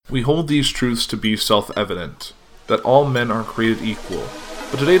We hold these truths to be self-evident, that all men are created equal,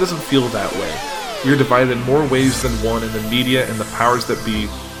 but today doesn't feel that way. We are divided in more ways than one, and the media and the powers that be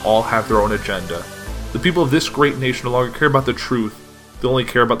all have their own agenda. The people of this great nation no longer care about the truth, they only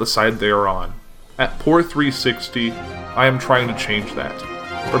care about the side they are on. At Poor 360, I am trying to change that.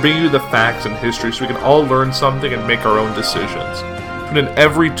 We're bringing you the facts and history so we can all learn something and make our own decisions. Tune in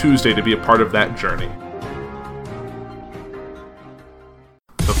every Tuesday to be a part of that journey.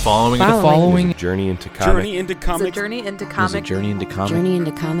 The following is a journey into comics. Journey into comics. It's a journey into comics. Journey into comics. Journey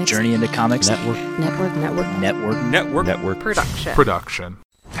into comics. Journey into comics. Network. Production.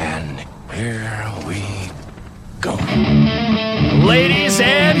 And here we go. Ladies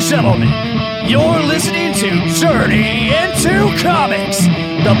and gentlemen, you're listening to Journey into Comics,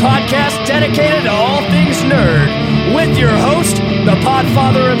 the podcast dedicated to all things nerd, with your host, the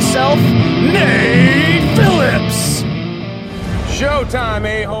podfather himself, Nate Phillips. Showtime,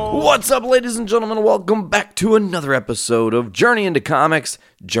 a-hole. What's up, ladies and gentlemen? Welcome back to another episode of Journey into Comics,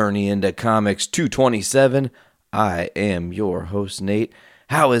 Journey into Comics 227. I am your host, Nate.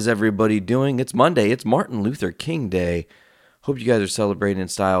 How is everybody doing? It's Monday. It's Martin Luther King Day. Hope you guys are celebrating in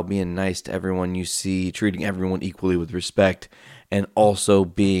style, being nice to everyone you see, treating everyone equally with respect, and also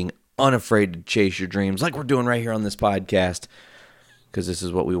being unafraid to chase your dreams like we're doing right here on this podcast, because this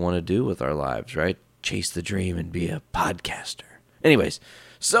is what we want to do with our lives, right? Chase the dream and be a podcaster. Anyways,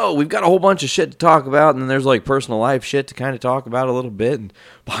 so we've got a whole bunch of shit to talk about, and then there's like personal life shit to kind of talk about a little bit, and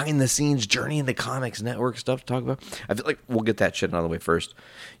behind the scenes Journey into Comics Network stuff to talk about. I feel like we'll get that shit out of the way first.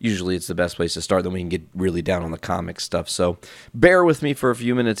 Usually it's the best place to start, then we can get really down on the comic stuff. So bear with me for a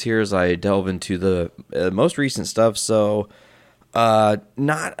few minutes here as I delve into the most recent stuff. So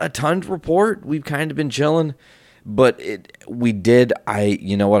not a ton to report. We've kind of been chilling, but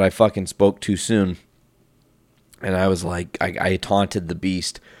I fucking spoke too soon. And I was like, I taunted the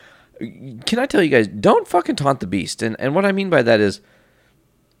beast. Can I tell you guys, don't fucking taunt the beast. And what I mean by that is,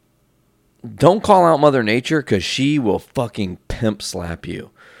 don't call out Mother Nature, because she will fucking pimp slap you,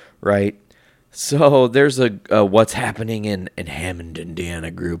 right? So there's a What's Happening in Hammond,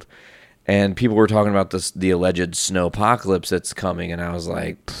 Indiana group. And people were talking about the alleged snowpocalypse that's coming. And I was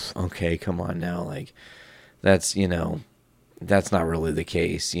like, okay, come on now. Like, that's not really the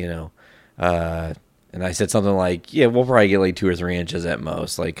case, And I said something like, yeah, we'll probably get like 2 or 3 inches at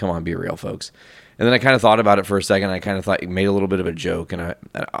most. Like, come on, be real, folks. And then I kind of thought about it for a second. I kind of thought, made a little bit of a joke, and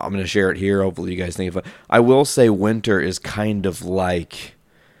I'm going to share it here. Hopefully you guys think of it. I will say winter is kind of like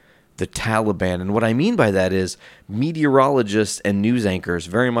the Taliban. And what I mean by that is meteorologists and news anchors,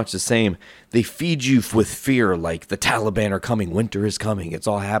 very much the same. They feed you with fear, like the Taliban are coming, winter is coming, it's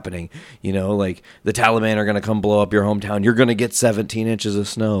all happening. Like the Taliban are going to come blow up your hometown, you're going to get 17 inches of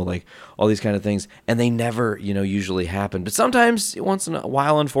snow, like all these kind of things. And they never, usually happen. But sometimes, once in a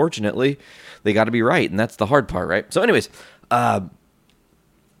while, unfortunately, they got to be right. And that's the hard part, right? So anyways,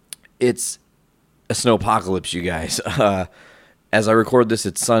 it's a snowpocalypse, you guys. As I record this,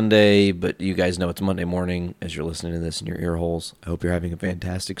 it's Sunday, but you guys know it's Monday morning as you're listening to this in your ear holes. I hope you're having a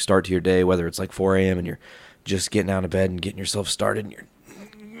fantastic start to your day, whether it's like 4 a.m. and you're just getting out of bed and getting yourself started, and you're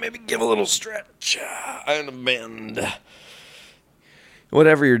maybe give a little stretch and a bend.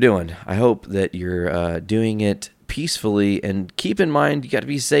 Whatever you're doing, I hope that you're doing it peacefully, and keep in mind, you got to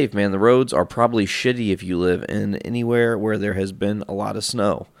be safe, man. The roads are probably shitty if you live in anywhere where there has been a lot of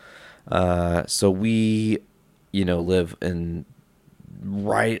snow. So we, live in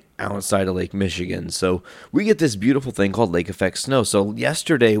right outside of Lake Michigan. So we get this beautiful thing called lake effect snow. So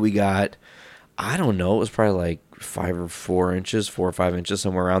yesterday we got, I don't know, it was probably like 4 or 5 inches,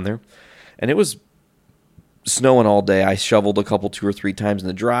 somewhere around there. And it was snowing all day. I shoveled a couple, 2 or 3 times in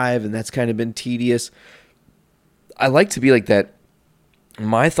the drive, and that's kind of been tedious. I like to be like that.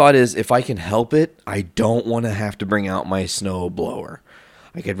 My thought is, if I can help it, I don't want to have to bring out my snow blower.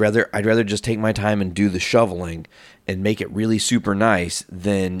 I'd rather just take my time and do the shoveling and make it really super nice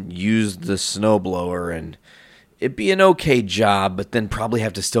than use the snowblower and it'd be an okay job, but then probably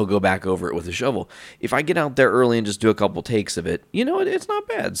have to still go back over it with a shovel. If I get out there early and just do a couple takes of it, it's not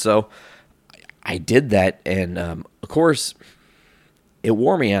bad. So I did that, and of course, it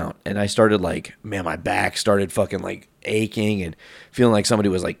wore me out, and I started my back started fucking like aching and feeling like somebody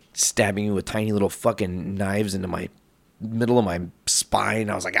was like stabbing me with tiny little fucking knives into my middle of my spine.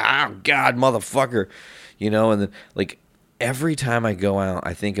 I was like, oh God, motherfucker, and then like every time I go out,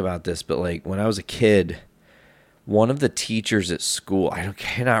 I think about this, but like when I was a kid, one of the teachers at school,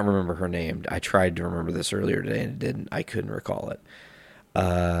 cannot remember her name. I tried to remember this earlier today and I couldn't recall it.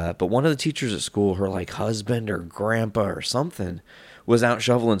 But one of the teachers at school, her like husband or grandpa or something was out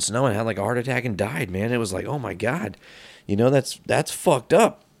shoveling snow and had like a heart attack and died, man. It was like, oh my God, that's fucked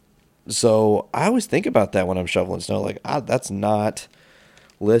up. So I always think about that when I'm shoveling snow. Like, that's not.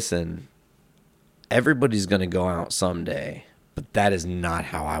 Listen, everybody's going to go out someday, but that is not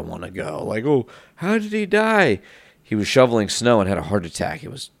how I want to go. Like, oh, how did he die? He was shoveling snow and had a heart attack.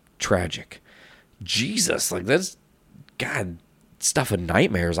 It was tragic. Jesus, like, that's, God, stuff of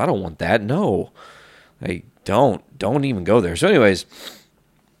nightmares. I don't want that. No. Like, don't even go there. So anyways,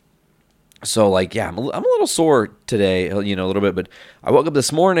 so like, yeah, I'm a little sore today, a little bit, but I woke up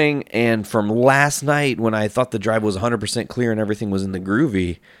this morning, and from last night when I thought the drive was 100% clear and everything was in the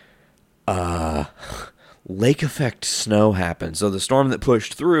groovy, lake effect snow happened. So the storm that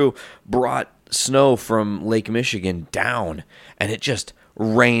pushed through brought snow from Lake Michigan down, and it just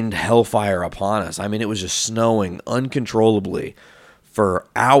rained hellfire upon us. I mean, it was just snowing uncontrollably for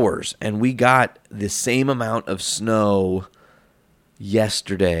hours, and we got the same amount of snow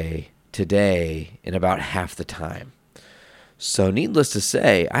yesterday, today, in about half the time. So needless to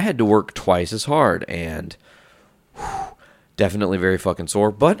say, I had to work twice as hard, and definitely very fucking sore,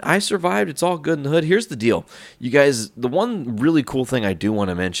 but I survived. It's all good in the hood. Here's the deal. You guys, the one really cool thing I do want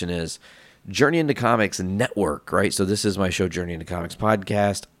to mention is Journey into Comics Network, right? So this is my show, Journey into Comics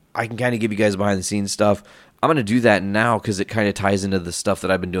Podcast. I can kind of give you guys behind the scenes stuff. I'm going to do that now because it kind of ties into the stuff that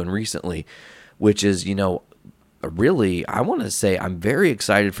I've been doing recently, which is, really, I want to say I'm very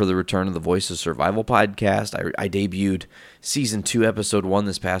excited for the return of the Voice of Survival podcast. I debuted Season 2, Episode 1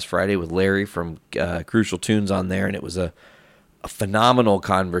 this past Friday with Larry from Crucial Tunes on there, and it was a phenomenal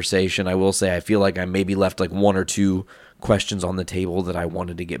conversation. I will say I feel like I maybe left like one or two questions on the table that I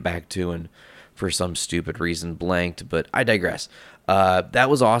wanted to get back to, and for some stupid reason blanked, but I digress. That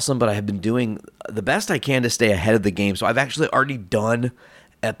was awesome, but I have been doing the best I can to stay ahead of the game, so I've actually already done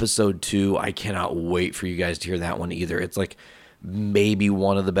Episode 2. I cannot wait for you guys to hear that one either. It's like maybe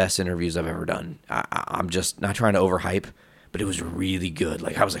one of the best interviews I've ever done. I'm just not trying to overhype, but it was really good.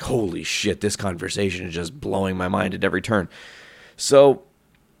 Like, I was like, holy shit, this conversation is just blowing my mind at every turn. So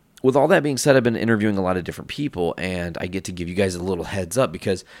with all that being said, I've been interviewing a lot of different people, and I get to give you guys a little heads up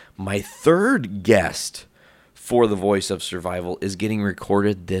because my third guest for the Voice of Survival is getting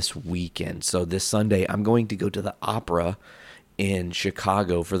recorded this weekend. So this Sunday, I'm going to go to the Opera in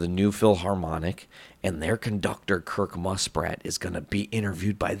Chicago for the New Philharmonic, and their conductor, Kirk Musprat, is going to be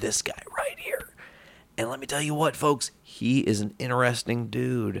interviewed by this guy right here. And let me tell you what, folks, he is an interesting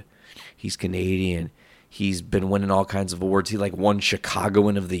dude. He's Canadian. He's been winning all kinds of awards. He won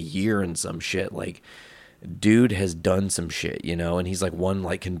Chicagoan of the Year and some shit. Like, dude has done some shit, and he's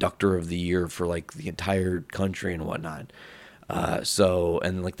won conductor of the year for the entire country and whatnot. And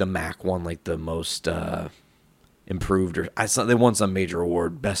the MAC won the most improved, or they won some major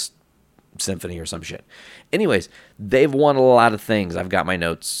award, best symphony or some shit. Anyways, they've won a lot of things. I've got my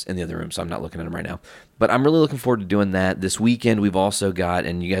notes in the other room, so I'm not looking at them right now. But I'm really looking forward to doing that. This weekend, we've also got,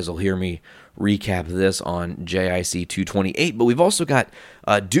 and you guys will hear me recap this on JIC 228, but we've also got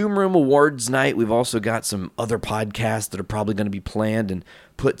Doom Room Awards Night. We've also got some other podcasts that are probably going to be planned and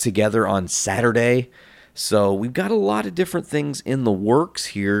put together on Saturday. So we've got a lot of different things in the works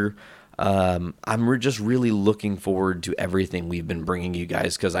here. I'm just really looking forward to everything we've been bringing you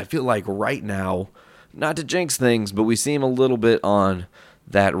guys, because I feel like right now, not to jinx things, but we seem a little bit on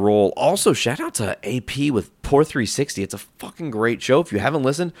that roll. Also, shout out to AP with Pour 360. It's a fucking great show. If you haven't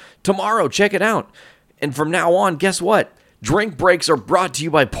listened, tomorrow, check it out. And from now on, guess what? Drink breaks are brought to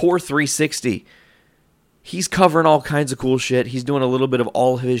you by Pour 360. He's covering all kinds of cool shit. He's doing a little bit of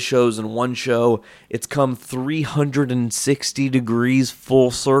all of his shows in one show. It's come 360 degrees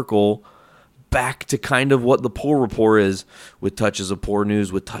full circle back to kind of what the Pour Report is, with touches of Pour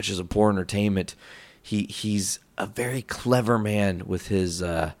News, with touches of Pour Entertainment. He's a very clever man with his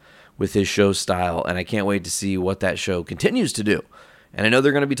show style, and I can't wait to see what that show continues to do. And I know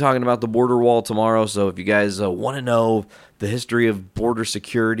they're going to be talking about the border wall tomorrow, so if you guys want to know the history of border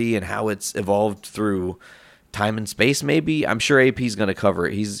security and how it's evolved through time and space, maybe, I'm sure AP's going to cover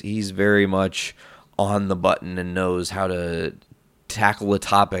it. He's very much on the button and knows how to tackle a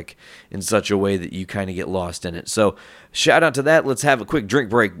topic in such a way that you kind of get lost in it. So shout out to that. Let's have a quick drink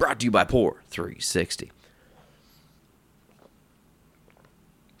break, brought to you by Pour 360.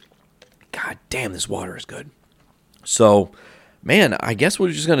 God damn, this water is good. So, man, I guess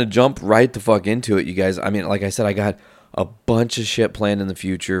we're just going to jump right the fuck into it, you guys. I mean, like I said, I got a bunch of shit planned in the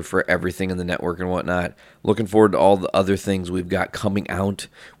future for everything in the network and whatnot. Looking forward to all the other things we've got coming out.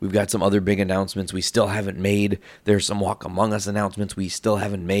 We've got some other big announcements we still haven't made. There's some Walk Among Us announcements we still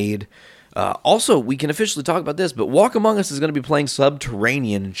haven't made. Also, we can officially talk about this, but Walk Among Us is going to be playing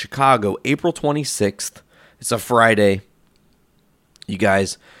Subterranean in Chicago, April 26th. It's a Friday. You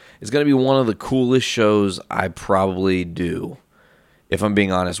guys, it's going to be one of the coolest shows I probably do. if I'm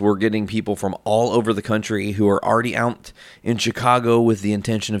being honest. We're getting people from all over the country who are already out in Chicago with the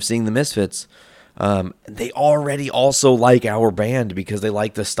intention of seeing the Misfits. They already also like our band because they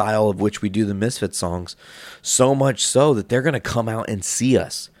like the style of which we do the Misfits songs. So much so that they're going to come out and see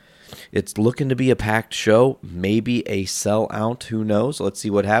us. It's looking to be a packed show, maybe a sellout, who knows? Let's see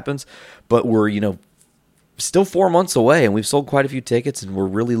what happens. But we're, still 4 months away, and we've sold quite a few tickets, and we're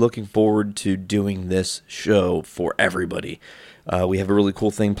really looking forward to doing this show for everybody. We have a really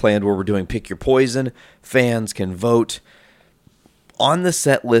cool thing planned where we're doing Pick Your Poison. Fans can vote on the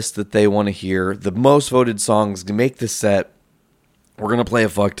set list that they want to hear. The most voted songs to make the set. We're going to play a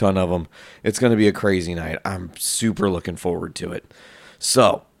fuck ton of them. It's going to be a crazy night. I'm super looking forward to it.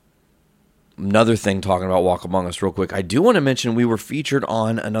 So, another thing talking about Walk Among Us real quick. I do want to mention we were featured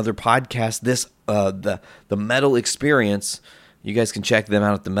on another podcast, the Metal Experience. You guys can check them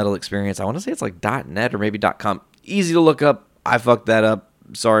out at the Metal Experience. I want to say it's like .net or maybe .com. Easy to look up. I fucked that up.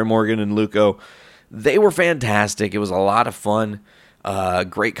 Sorry, Morgan and Luco. They were fantastic. It was a lot of fun.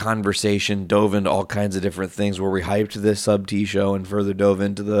 Great conversation. Dove into all kinds of different things where we hyped this Sub-T show and further dove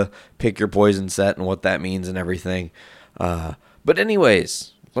into the Pick Your Poison set and what that means and everything. But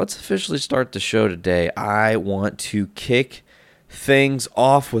anyways, let's officially start the show today. I want to kick things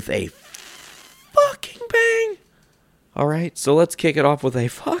off with a fucking bang. All right, so let's kick it off with a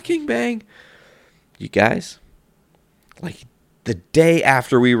fucking bang. You guys, like the day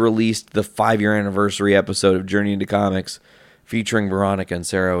after we released the 5-year anniversary episode of Journey into Comics featuring Veronica and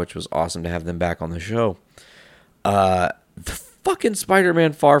Sarah, which was awesome to have them back on the show, the fucking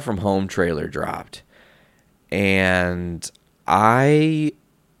Spider-Man Far From Home trailer dropped. And I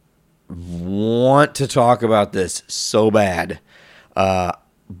want to talk about this so bad,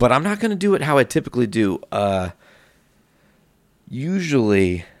 but I'm not going to do it how I typically do.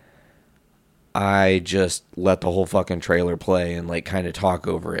 Usually, I just let the whole fucking trailer play and like kind of talk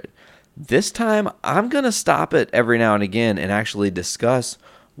over it. This time, I'm going to stop it every now and again and actually discuss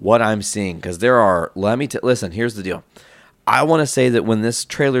what I'm seeing, because there are, listen, here's the deal. I want to say that when this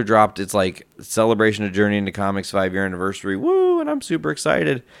trailer dropped, it's like celebration of Journey into Comics 5-year anniversary, woo, and I'm super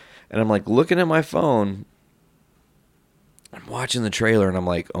excited. And I'm like looking at my phone, I'm watching the trailer, and I'm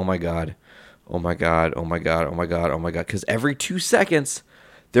like, oh my God, oh my God, oh my God, oh my God, oh my God. Because every 2 seconds,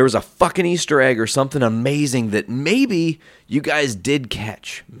 there was a fucking Easter egg or something amazing that maybe you guys did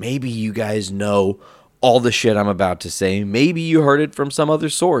catch. Maybe you guys know all the shit I'm about to say. Maybe you heard it from some other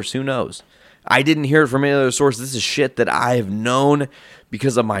source. Who knows? I didn't hear it from any other source. This is shit that I have known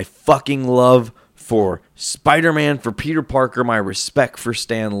because of my fucking love for Spider-Man, for Peter Parker, my respect for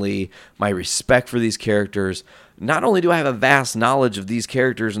Stan Lee, my respect for these characters. Not only do I have a vast knowledge of these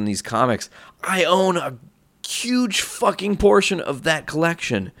characters and these comics, I own a huge fucking portion of that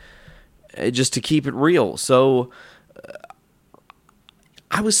collection, just to keep it real. So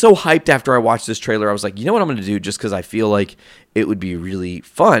I was so hyped after I watched this trailer. I was like, you know what I'm going to do, just because I feel like it would be really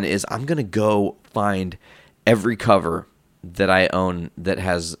fun, is I'm going to go find every cover that I own that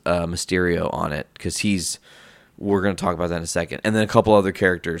has Mysterio on it, because we're going to talk about that in a second. And then a couple other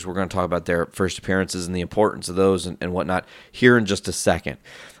characters. We're going to talk about their first appearances and the importance of those and whatnot here in just a second.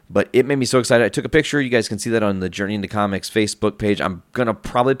 But it made me so excited. I took a picture. You guys can see that on the Journey into Comics Facebook page. I'm going to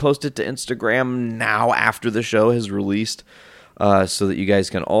probably post it to Instagram now after the show has released, so that you guys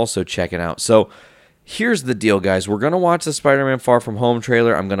can also check it out. So here's the deal, guys. We're going to watch the Spider-Man Far From Home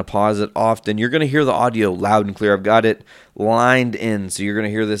trailer. I'm going to pause it often. You're going to hear the audio loud and clear. I've got it lined in, so you're going to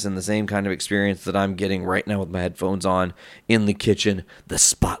hear this in the same kind of experience that I'm getting right now with my headphones on in the kitchen, the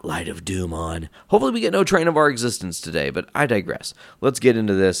spotlight of doom on. Hopefully we get no train of our existence today, but I digress. Let's get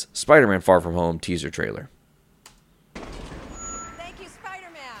into this Spider-Man Far From Home teaser trailer. Thank you,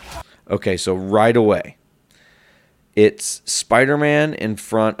 Spider-Man. Okay, so right away, it's Spider-Man in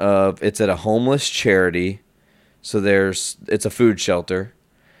front of, it's at a homeless charity. So it's a food shelter.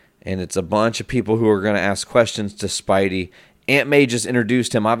 And it's a bunch of people who are going to ask questions to Spidey. Aunt May just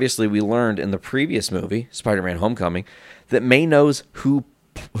introduced him. Obviously, we learned in the previous movie, Spider-Man Homecoming, that May knows who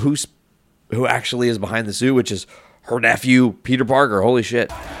actually is behind the suit, which is her nephew, Peter Parker. Holy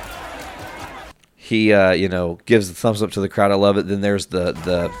shit. He, gives the thumbs up to the crowd. I love it. Then there's the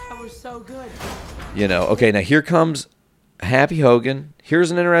That was so good. Okay, now here comes Happy Hogan. Here's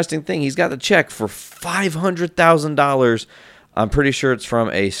an interesting thing. He's got the check for $500,000. I'm pretty sure it's from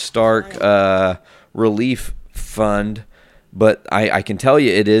a Stark relief fund, but I can tell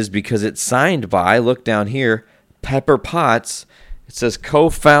you it is because it's signed by, look down here, Pepper Potts. It says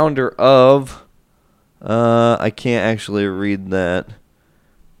co-founder of, I can't actually read that,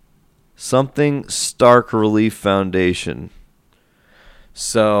 something Stark Relief Foundation.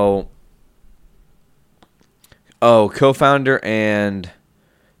 So Oh, co-founder and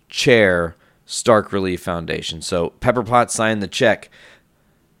chair, Stark Relief Foundation. So Pepper Potts signed the check.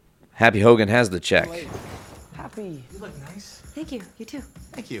 Happy Hogan has the check. Happy. You look nice. Thank you. You too.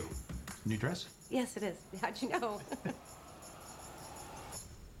 Thank you. New dress? Yes, it is. How'd you know?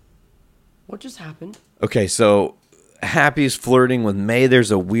 What just happened? Okay, so Happy's flirting with May.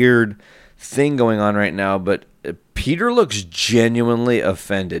 There's a weird thing going on right now, but Peter looks genuinely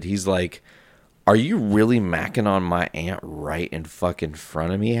offended. He's like, are you really macking on my aunt right in fucking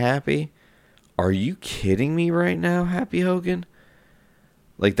front of me, Happy? Are you kidding me right now, Happy Hogan?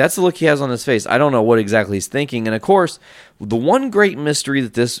 Like, that's the look he has on his face. I don't know what exactly he's thinking. And, of course, the one great mystery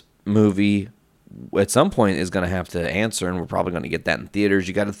that this movie at some point is going to have to answer, and we're probably going to get that in theaters,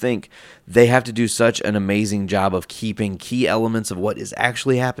 you got to think they have to do such an amazing job of keeping key elements of what is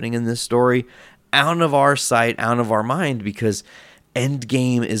actually happening in this story out of our sight, out of our mind, because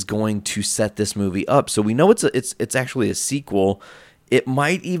Endgame is going to set this movie up. So we know it's actually a sequel. It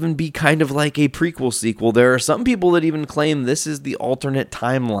might even be kind of like a prequel sequel. There are some people that even claim this is the alternate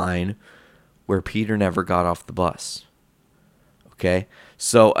timeline where Peter never got off the bus. Okay?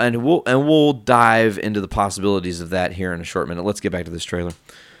 So, and we'll dive into the possibilities of that here in a short minute. Let's get back to this trailer.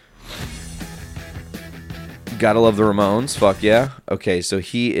 Gotta love the Ramones. Fuck yeah. Okay, so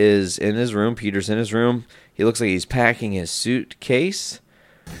he is in his room. Peter's in his room. He looks like he's packing his suitcase.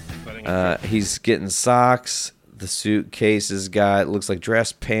 He's getting socks. The suitcase has got, looks like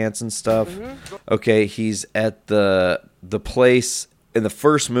dress pants and stuff. Okay, he's at the place in the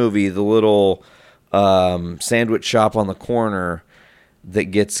first movie, the little sandwich shop on the corner that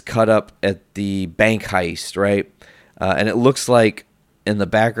gets cut up at the bank heist, right? And it looks like in the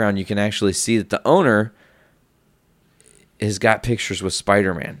background you can actually see that the owner has got pictures with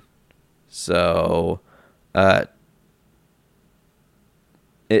Spider-Man. So,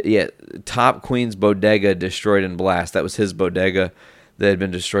 Top Queen's bodega destroyed in blast. That was his bodega that had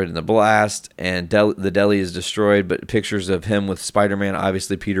been destroyed in the blast, and the deli is destroyed, but pictures of him with Spider-Man.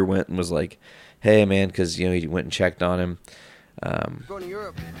 Obviously, Peter went and was like, hey, man, because, he went and checked on him. Going to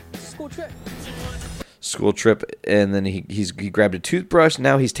Europe. School trip. And then he grabbed a toothbrush.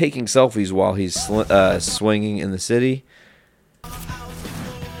 Now he's taking selfies while he's swinging in the city.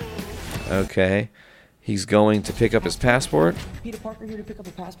 Okay. He's going to pick up his passport. Peter Parker here to pick up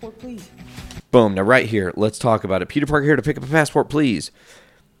a passport, please. Boom. Now right here, let's talk about it. Peter Parker here to pick up a passport, please.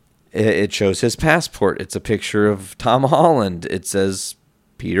 It shows his passport. It's a picture of Tom Holland. It says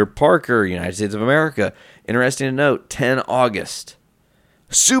Peter Parker, United States of America. Interesting to note, 10 August.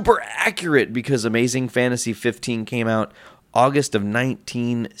 Super accurate because Amazing Fantasy 15 came out August of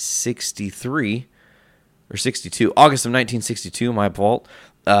 1963. Or 62. August of 1962, my fault.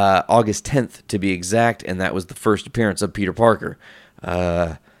 August 10th to be exact, and that was the first appearance of Peter Parker.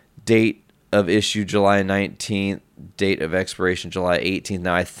 Date of issue July 19th, date of expiration July 18th.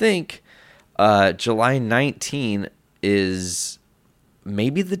 Now I think July 19 is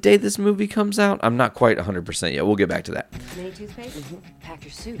maybe the day this movie comes out. I'm not quite 100% yet. We'll get back to that. Mini toothpaste? Pack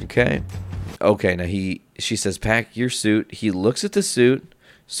your suit. Okay. Now she says pack your suit. He looks at the suit.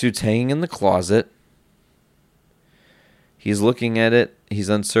 Suit's hanging in the closet. He's looking at it. He's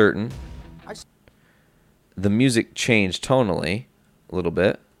uncertain. The music changed tonally a little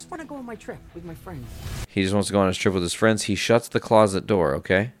bit. I just want to go on my trip with my friends. He just wants to go on his trip with his friends. He shuts the closet door,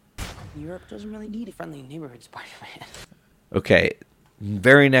 okay? Europe doesn't really need a friendly neighborhood Spider-Man. Okay.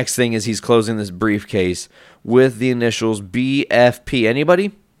 Very next thing is he's closing this briefcase with the initials BFP.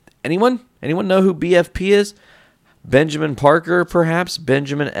 Anybody? Anyone? Anyone know who BFP is? Benjamin Parker, perhaps?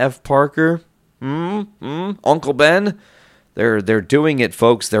 Benjamin F. Parker? Uncle Ben? They're doing it,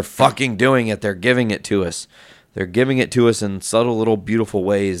 folks. They're fucking doing it. They're giving it to us. They're giving it to us in subtle little beautiful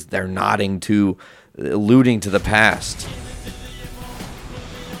ways. They're nodding to, alluding to the past.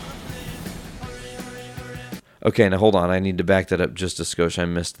 Okay, now hold on. I need to back that up just a skosh. I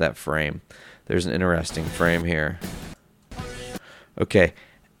missed that frame. There's an interesting frame here. Okay,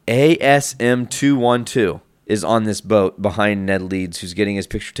 ASM-212 is on this boat behind Ned Leeds, who's getting his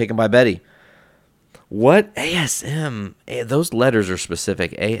picture taken by Betty. What? ASM? Those letters are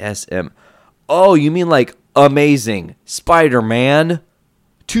specific. ASM. Oh, you mean like Amazing Spider-Man?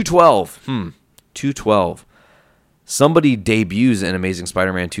 212. 212. Somebody debuts in Amazing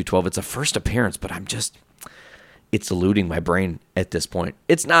Spider-Man 212. It's a first appearance, but it's eluding my brain at this point.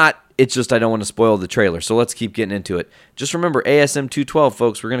 It's not. It's just I don't want to spoil the trailer, so let's keep getting into it. Just remember, ASM 212,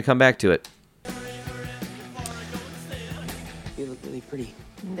 folks. We're going to come back to it. You look really pretty.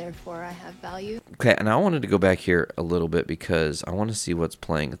 Therefore, I have value. Okay, and I wanted to go back here a little bit because I want to see what's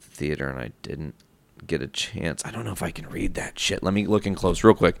playing at the theater, and I didn't get a chance. I don't know if I can read that shit. Let me look in close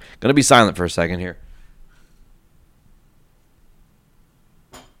real quick. Gonna be silent for a second here.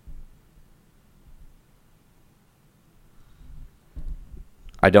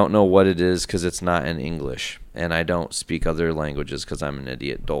 I don't know what it is because it's not in English, and I don't speak other languages because I'm an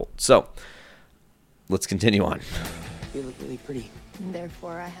idiot dolt. So, let's continue on. You look really pretty.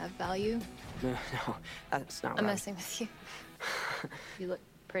 Therefore, I have value. No, that's not I'm right. messing with you. You look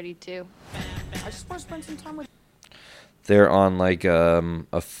pretty too. I just want to spend some time with. They're on like a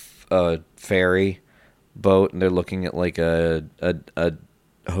ferry boat, and they're looking at like a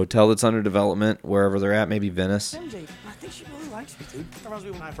hotel that's under development wherever they're at, maybe Venice. MJ, I think she really likes me, dude. That reminds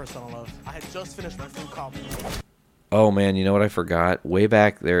me when I first fell in love. I had just finished my food copy. Oh man, you know what I forgot? Way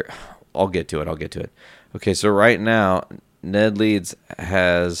back there, I'll get to it. Okay, so right now, Ned Leeds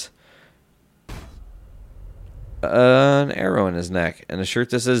has an arrow in his neck and a shirt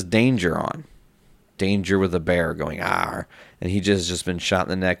that says danger on. Danger with a bear going "Arr." And he just been shot in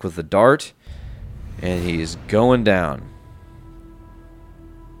the neck with a dart, and he's going down.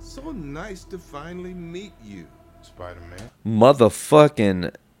 So nice to finally meet you, Spider-Man.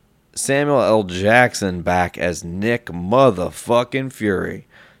 Motherfucking Samuel L. Jackson back as Nick motherfucking Fury.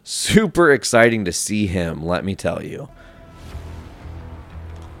 Super exciting to see him, let me tell you.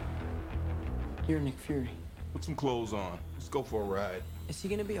 You're Nick Fury. Put some clothes on. Let's go for a ride. Is he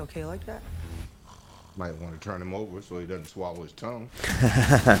gonna be okay like that? Might want to turn him over so he doesn't swallow his tongue.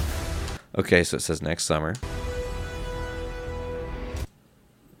 Okay, so it says next summer.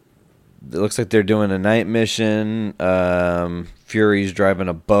 It looks like they're doing a night mission. Fury's driving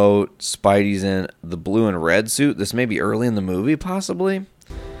a boat. Spidey's in the blue and red suit. This may be early in the movie, possibly.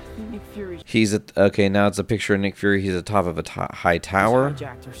 Nick Fury. He's at okay. Now it's a picture of Nick Fury. He's at the top of a high tower.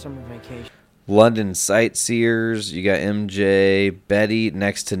 Hijacked her summer vacation. London sightseers. You got MJ, Betty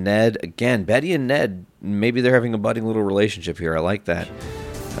next to Ned. Again, Betty and Ned. Maybe they're having a budding little relationship here. I like that.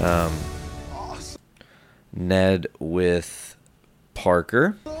 Ned with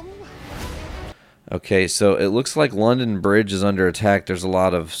Parker. Okay, so it looks like London Bridge is under attack. There's a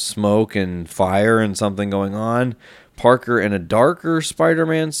lot of smoke and fire and something going on. Parker in a darker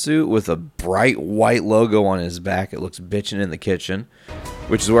Spider-Man suit with a bright white logo on his back. It looks bitchin' in the kitchen,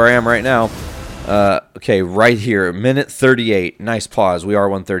 which is where I am right now. Okay, right here, minute 38. Nice pause. We are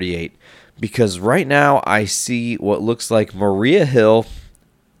 138. Because right now I see what looks like Maria Hill,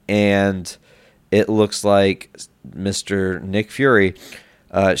 and it looks like Mr. Nick Fury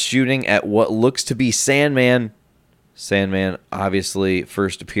shooting at what looks to be Sandman. Sandman obviously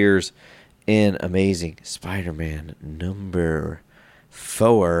first appears in Amazing Spider-Man number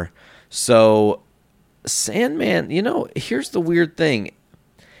 4. So, Sandman, you know, here's the weird thing.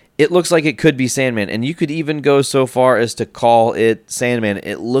 It looks like it could be Sandman, and you could even go so far as to call it Sandman.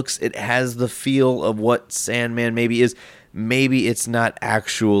 It has the feel of what Sandman maybe is. Maybe it's not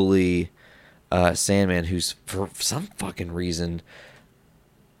actually Sandman, who's, for some fucking reason,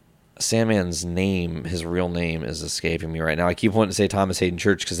 Sandman's name, his real name, is escaping me right now. I keep wanting to say Thomas Hayden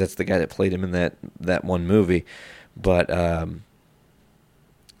Church because that's the guy that played him in that one movie. But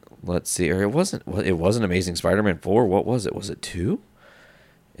let's see. Or it wasn't Amazing Spider-Man 4. What was it? Was it 2?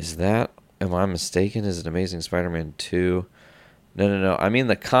 Am I mistaken? Is it Amazing Spider-Man 2? No. I mean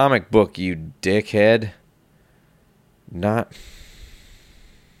the comic book, you dickhead. Not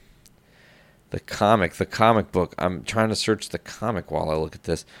the comic book. I'm trying to search the comic while I look at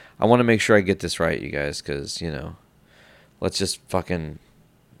this. I want to make sure I get this right, you guys, because, you know, let's just fucking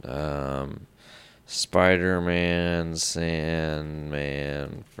Spider-Man,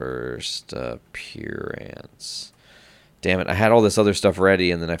 Sandman first appearance. Damn it, I had all this other stuff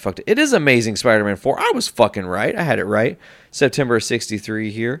ready, and then I fucked it. It is Amazing Spider-Man 4. I was fucking right. I had it right. September of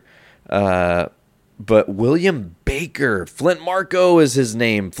 63 here. But William Baker, Flint Marko is his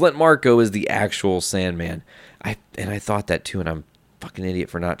name. Flint Marko is the actual Sandman. I thought that too, and I'm a fucking idiot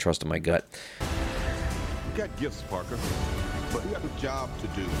for not trusting my gut. You got gifts, Parker, but you have a job to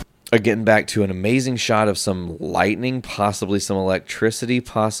do. Getting back to an amazing shot of some lightning, possibly some electricity,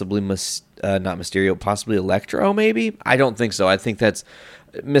 possibly not Mysterio, possibly Electro, maybe? I don't think so. I think that's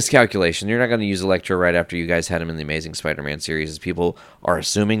miscalculation. You're not going to use Electro right after you guys had him in the Amazing Spider-Man series, as people are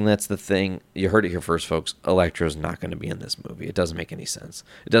assuming that's the thing. You heard it here first, folks. Electro's not going to be in this movie. It doesn't make any sense.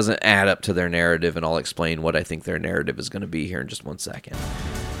 It doesn't add up to their narrative, and I'll explain what I think their narrative is going to be here in just 1 second.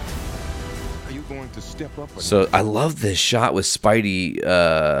 Are you going to step up? So I love this shot with Spidey,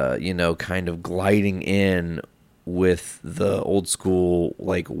 kind of gliding in with the old school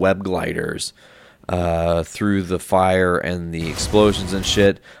like web gliders through the fire and the explosions and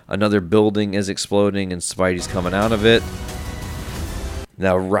shit. Another building is exploding and Spidey's coming out of it.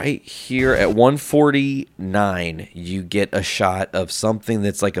 Now right here at 149, you get a shot of something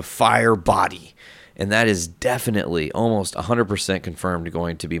that's like a fire body. and that is definitely almost 100% confirmed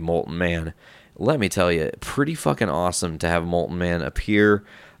going to be Molten Man. Let me tell you, pretty fucking awesome to have Molten Man appear.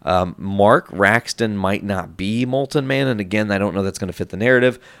 Mark Raxton might not be Molten Man, and again, I don't know that's going to fit the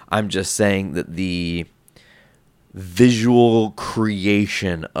narrative. I'm just saying that the visual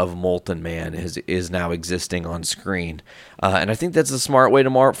creation of Molten Man is now existing on screen, and I think that's a smart way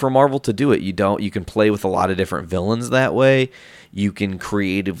for Marvel to do it. You can play with a lot of different villains that way. You can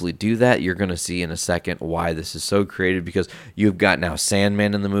creatively do that. You're going to see in a second why this is so creative, because you've got now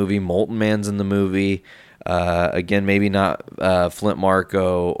Sandman in the movie, Molten Man's in the movie. Again, maybe not Flint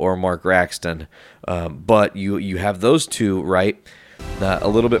Marko or Mark Raxton, but you have those two, right? A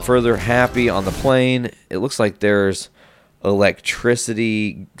little bit further, Happy on the plane. It looks like there's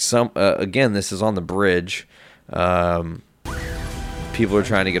electricity. Again, this is on the bridge. People are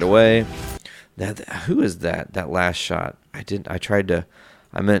trying to get away. Who is that? That last shot. I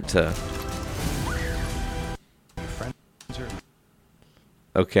meant to.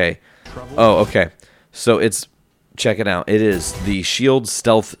 Okay. Oh, okay. So check it out. It is the S.H.I.E.L.D.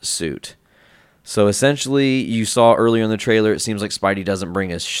 stealth suit. So essentially, you saw earlier in the trailer, it seems like Spidey doesn't bring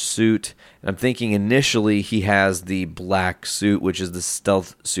his suit. And I'm thinking initially he has the black suit, which is the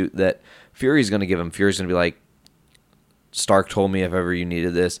stealth suit that Fury's going to give him. Fury's going to be like, Stark told me if ever you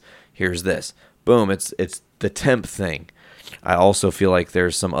needed this, here's this. Boom, it's the temp thing. I also feel like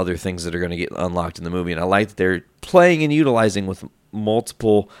there's some other things that are going to get unlocked in the movie, and I like that they're playing and utilizing with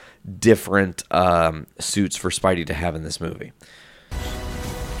multiple different suits for Spidey to have in this movie.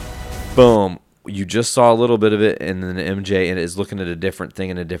 Boom. You just saw a little bit of it, and then MJ and is looking at a different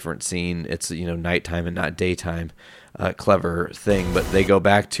thing in a different scene. It's nighttime and not daytime. Clever thing, but they go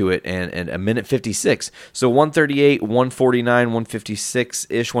back to it, and a minute 56. So 138, 149,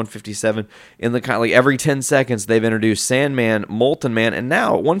 156-ish, 157. In the like every 10 seconds, they've introduced Sandman, Molten Man, and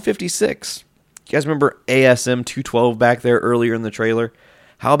now 156. You guys remember ASM 212 back there earlier in the trailer?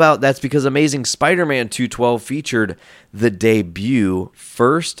 How about that's because Amazing Spider-Man 212 featured the debut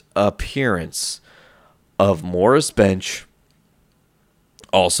first appearance of Morris Bench,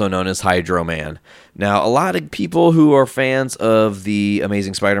 also known as Hydro Man. Now, a lot of people who are fans of the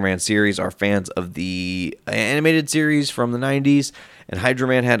Amazing Spider-Man series are fans of the animated series from the 90s, and Hydro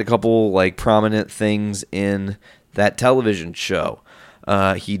Man had a couple prominent things in that television show.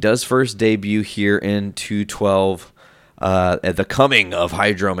 He does first debut here in 212. At The Coming of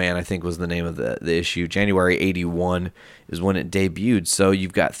Hydro Man, I think was the name of the issue. January 81 is when it debuted. So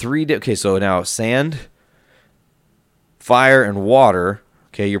you've got okay, so now sand, fire, and water.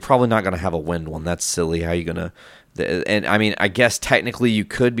 Okay, you're probably not going to have a wind one. That's silly. How are you going to... And, I mean, I guess technically you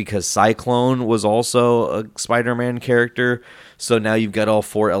could, because Cyclone was also a Spider-Man character. So now you've got all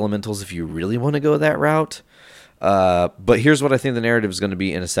four elementals if you really want to go that route. But here's what I think the narrative is going to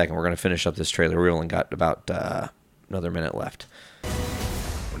be in a second. We're going to finish up this trailer. We only got about... another minute left.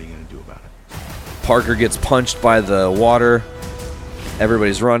 What are you going to do about it? Parker gets punched by the water.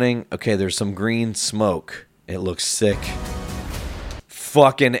 Everybody's running. Okay, there's some green smoke. It looks sick.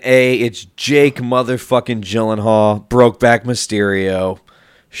 Fucking A. It's Jake motherfucking Gyllenhaal, Brokeback Mysterio,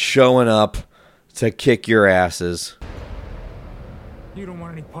 showing up to kick your asses. You don't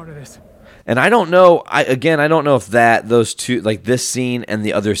want any part of this. And I don't know, I don't know if those two, this scene and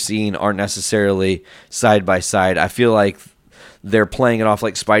the other scene aren't necessarily side by side. I feel like they're playing it off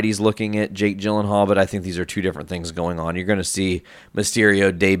like Spidey's looking at Jake Gyllenhaal, but I think these are two different things going on. You're going to see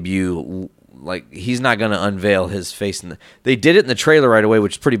Mysterio debut, he's not going to unveil his face. They did it in the trailer right away,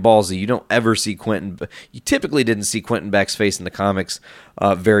 which is pretty ballsy. You don't ever see you typically didn't see Quentin Beck's face in the comics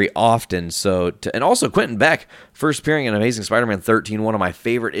very often. And also Quentin Beck, first appearing in Amazing Spider-Man 13, one of my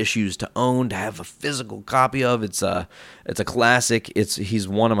favorite issues to own, to have a physical copy of. It's a classic. He's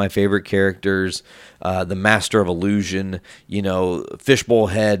one of my favorite characters. The Master of Illusion, Fishbowl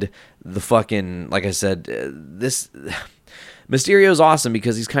Head, the fucking, like I said, this... Mysterio's awesome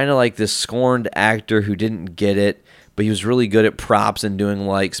because he's kind of like this scorned actor who didn't get it, but he was really good at props and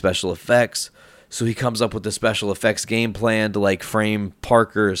doing special effects. So he comes up with the special effects game plan to frame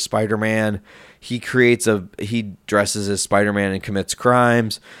Parker as Spider-Man. He dresses as Spider-Man and commits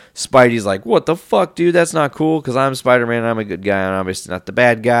crimes. Spidey's like, what the fuck, dude? That's not cool because I'm Spider-Man. I'm a good guy. I'm obviously not the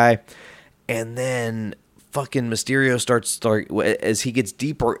bad guy. And then fucking Mysterio starts as he gets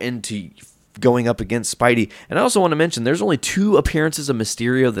deeper into going up against Spidey. And I also want to mention there's only 2 appearances of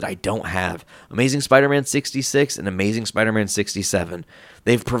Mysterio that I don't have. Amazing Spider-Man 66 and Amazing Spider-Man 67.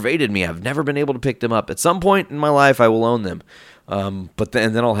 They've pervaded me. I've never been able to pick them up. At some point in my life, I will own them. But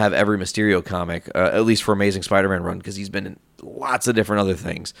then I'll have every Mysterio comic, at least for Amazing Spider-Man run, because he's been in lots of different other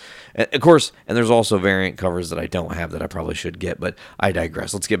things. And of course, and there's also variant covers that I don't have that I probably should get, but I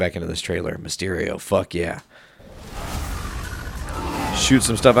digress. Let's get back into this trailer. Mysterio, fuck yeah. Shoots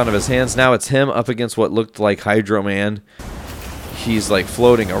some stuff out of his hands. Now it's him up against what looked like Hydro Man. He's like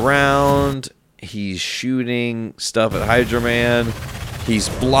floating around. He's shooting stuff at Hydro Man. He's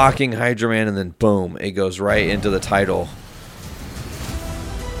blocking Hydro Man, and then boom, it goes right into the title.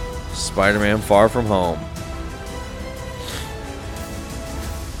 Spider-Man Far From Home.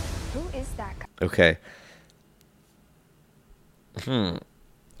 Who is that guy? Okay.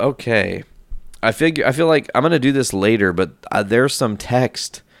 Okay. I feel like I'm going to do this later, but there's some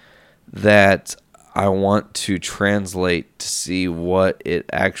text that I want to translate to see what it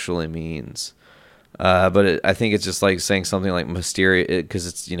actually means. But I think it's just like saying something like Mysterio, because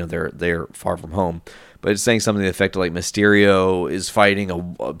it's, you know, they're far from home. But it's saying something to the effect of like Mysterio is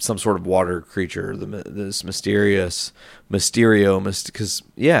fighting some sort of water creature. This Mysterio, because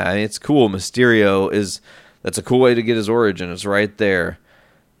yeah, I mean, it's cool. That's a cool way to get his origin. It's right there.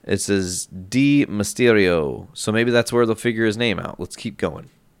 It says D Mysterio, so maybe that's where they'll figure his name out. Let's keep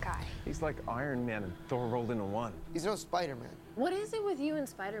going. Guy. He's like Iron Man and Thor rolled into one. He's no Spider-Man. What is it with you and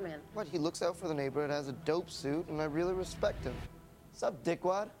Spider-Man? What, he looks out for the neighborhood, has a dope suit, and I really respect him. What's up,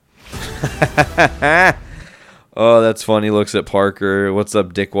 dickwad? Oh, that's funny. He looks at Parker. What's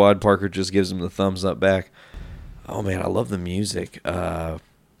up, dickwad? Parker just gives him the thumbs up back. Oh, man, I love the music.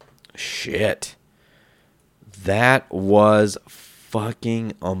 Shit. That was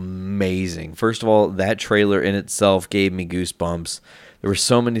fucking amazing. First of all, that trailer in itself gave me goosebumps. There were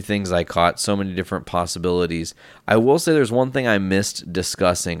so many things I caught, so many different possibilities. I will say there's one thing I missed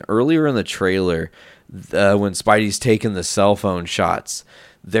discussing. Earlier in the trailer, when Spidey's taking the cell phone shots,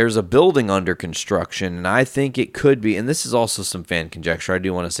 there's a building under construction, and I think it could be, and this is also some fan conjecture. I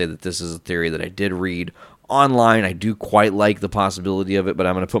do want to say that this is a theory that I did read online. I do quite like the possibility of it, but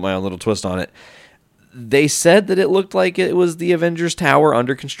I'm going to put my own little twist on it. They said that it looked like it was the Avengers Tower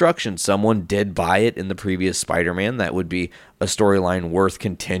under construction. Someone did buy it in the previous Spider-Man. That would be a storyline worth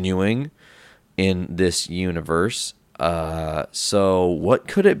continuing in this universe. So what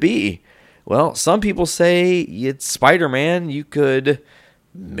could it be? Well, some people say it's Spider-Man. You could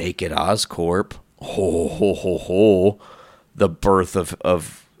make it Oscorp. Ho, ho, ho, ho. The birth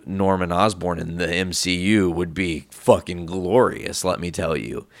of Norman Osborn in the MCU would be fucking glorious, let me tell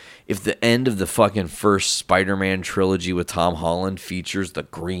you. If the end of the fucking first Spider-Man trilogy with Tom Holland features the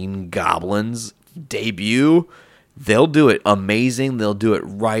Green Goblin's debut, they'll do it amazing. They'll do it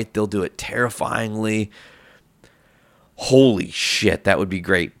right. They'll do it terrifyingly. Holy shit, that would be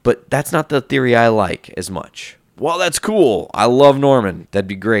great. But that's not the theory I like as much. Well, that's cool. I love Norman. That'd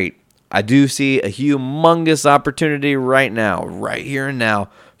be great. I do see a humongous opportunity right now, right here and now,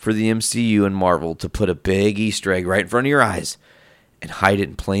 for the MCU and Marvel to put a big Easter egg right in front of your eyes and hide it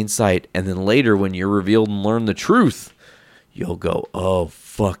in plain sight. And then later, when you're revealed and learn the truth, you'll go, oh,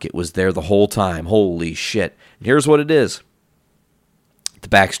 fuck, it was there the whole time. Holy shit. And here's what it is. The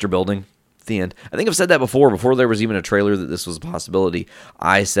Baxter Building. The end. I think I've said that before there was even a trailer that this was a possibility.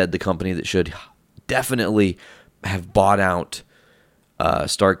 I said the company that should definitely have bought out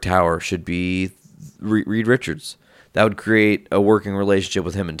Stark Tower should be Reed Richards. That would create a working relationship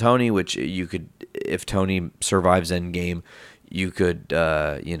with him and Tony, which you could, if Tony survives Endgame, you could,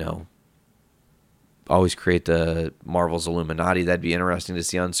 always create the Marvel's Illuminati. That'd be interesting to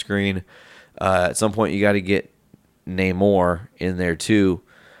see on screen. At some point, you got to get Namor in there too.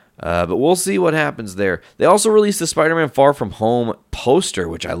 But we'll see what happens there. They also released the Spider-Man Far From Home poster,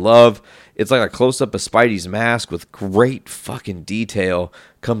 which I love. It's like a close-up of Spidey's mask with great fucking detail.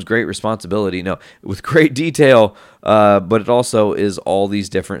 Comes great responsibility. No, with great detail, but it also is all these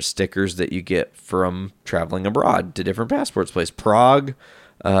different stickers that you get from traveling abroad to different passports places. Prague,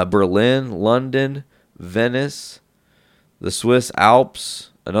 Berlin, London, Venice, the Swiss Alps,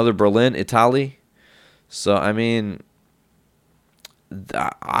 another Berlin, Italy. So, I mean,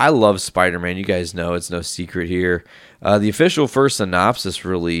 I love Spider-Man. You guys know it's no secret here. The official first synopsis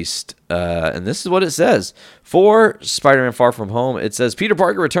released, and this is what it says. For Spider-Man Far From Home, it says, Peter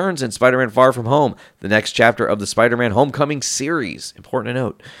Parker returns in Spider-Man Far From Home, the next chapter of the Spider-Man Homecoming series. Important to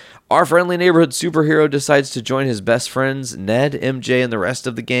note. Our friendly neighborhood superhero decides to join his best friends, Ned, MJ, and the rest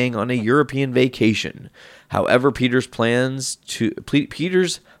of the gang on a European vacation. However, Peter's plan to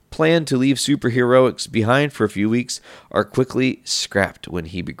leave superheroics behind for a few weeks are quickly scrapped when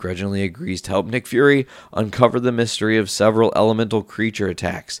he begrudgingly agrees to help Nick Fury uncover the mystery of several elemental creature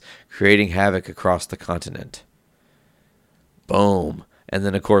attacks, creating havoc across the continent. Boom. And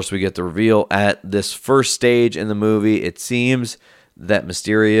then, of course, we get the reveal at this first stage in the movie. It seems that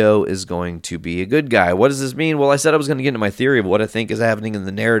Mysterio is going to be a good guy. What does this mean? Well, I said I was going to get into my theory of what I think is happening in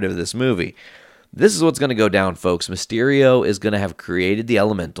the narrative of this movie. This is what's going to go down, folks. Mysterio is going to have created the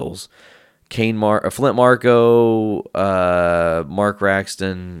elementals. Flint Marco, Mark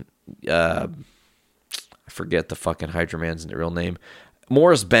Raxton, I forget the fucking Hydra Man's real name.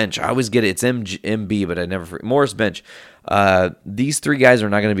 Morris Bench. I always get it. It's MB, but I never forget. Morris Bench. These three guys are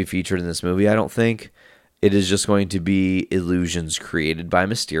not going to be featured in this movie, I don't think. It is just going to be illusions created by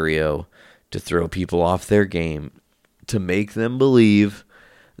Mysterio to throw people off their game, to make them believe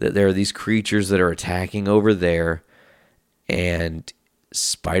that there are these creatures that are attacking over there, and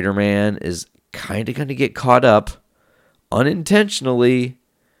Spider-Man is kind of going to get caught up unintentionally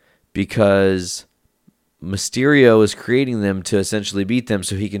because Mysterio is creating them to essentially beat them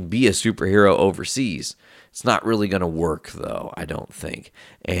so he can be a superhero overseas. It's not really going to work, though, I don't think.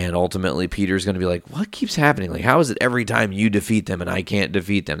 And ultimately, Peter's going to be like, what keeps happening? Like, how is it every time you defeat them and I can't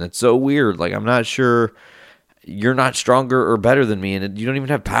defeat them? That's so weird. Like, I'm not sure you're not stronger or better than me, and you don't even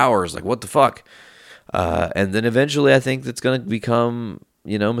have powers. Like, what the fuck? And then eventually, I think that's going to become,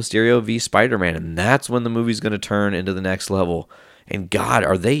 Mysterio v. Spider-Man, and that's when the movie's going to turn into the next level. And God,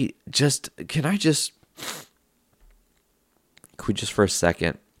 are they just... Could we just for a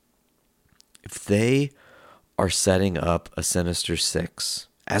second... If they are setting up a Sinister Six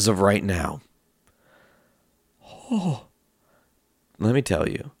as of right now, let me tell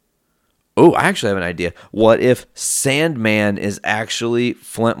you. Oh, I actually have an idea. What if Sandman is actually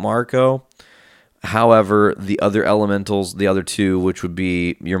Flint Marco? However, the other elementals, the other two, which would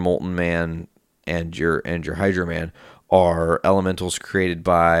be your Molten Man and your Hydra Man, are elementals created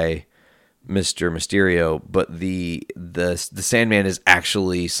by Mr. Mysterio, but the Sandman is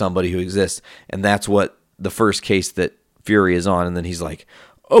actually somebody who exists, and that's what the first case that Fury is on. And then he's like,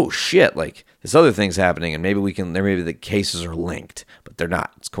 "Oh shit! Like this other thing's happening, and maybe the cases are linked, but they're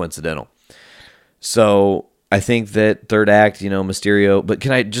not. It's coincidental." So I think that third act, Mysterio. But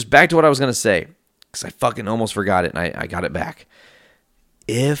can I just back to what I was gonna say? Because I fucking almost forgot it, and I got it back.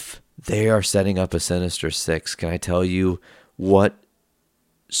 If they are setting up a Sinister Six, can I tell you what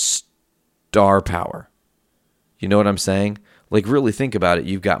star power? You know what I'm saying? Like, really think about it.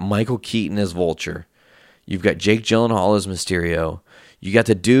 You've got Michael Keaton as Vulture. You've got Jake Gyllenhaal as Mysterio. You got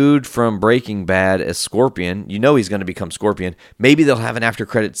the dude from Breaking Bad as Scorpion. You know he's going to become Scorpion. Maybe they'll have an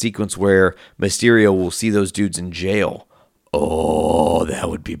after-credit sequence where Mysterio will see those dudes in jail. Oh, that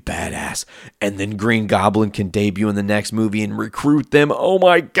would be badass. And then Green Goblin can debut in the next movie and recruit them. Oh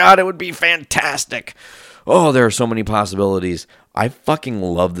my God, it would be fantastic. Oh, there are so many possibilities. I fucking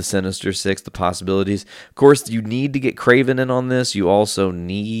love the Sinister Six, the possibilities. Of course, you need to get Kraven in on this. You also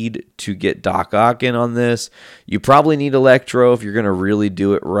need to get Doc Ock in on this. You probably need Electro if you're going to really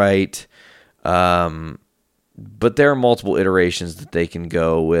do it right. But there are multiple iterations that they can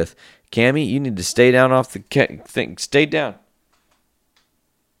go with. Cammy, you need to stay down off the thing. Stay down.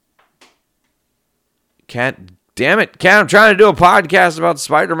 Cat, damn it. Cat, I'm trying to do a podcast about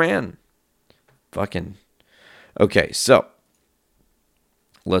Spider-Man. Fucking. Okay, so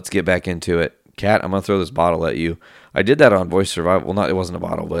let's get back into it. Kat, I'm going to throw this bottle at you. I did that on Voice Survival. Well, it wasn't a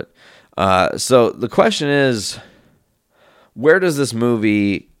bottle, but... So the question is, where does this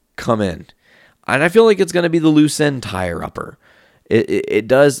movie come in? And I feel like it's going to be the loose end tire-upper. It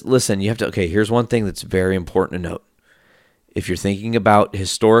does... Listen, you have to... Okay, here's one thing that's very important to note. If you're thinking about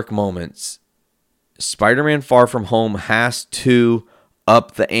historic moments, Spider-Man Far From Home has to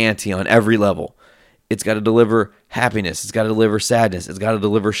up the ante on every level. It's got to deliver happiness. It's got to deliver sadness. It's got to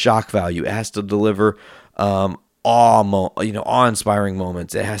deliver shock value. It has to deliver awe-inspiring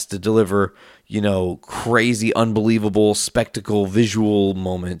moments. It has to deliver, crazy, unbelievable, spectacle, visual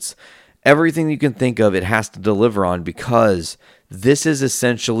moments. Everything you can think of, it has to deliver on, because this is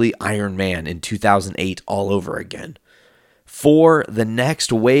essentially Iron Man in 2008 all over again. For the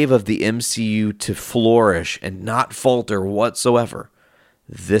next wave of the MCU to flourish and not falter whatsoever,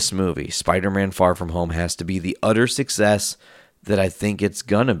 this movie, Spider-Man Far From Home, has to be the utter success that I think it's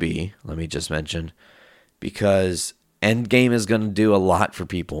gonna be. Let me just mention, because Endgame is gonna do a lot for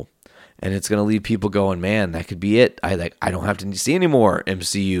people, and it's gonna leave people going, man, that could be it. I don't have to see any more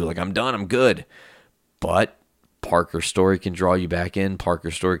MCU. Like, I'm done. I'm good. But Parker's story can draw you back in.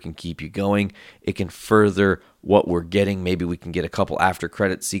 Parker's story can keep you going. It can further what we're getting. Maybe we can get a couple after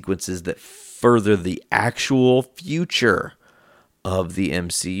credit sequences that further the actual future of the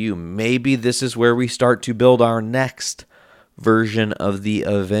MCU. Maybe this is where we start to build our next version of the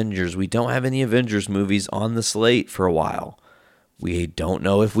Avengers. We don't have any Avengers movies on the slate for a while. We don't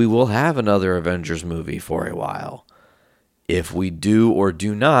know if we will have another Avengers movie for a while. if we do or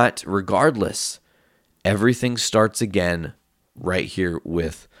do not, regardless, everything starts again right here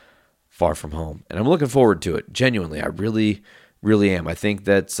with Far From Home. And I'm looking forward to it. Genuinely, I really, really am. I think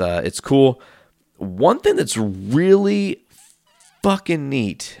that's it's cool. One thing that's really fucking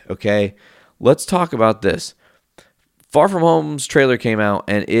neat, okay? Let's talk about this. Far From Home's trailer came out,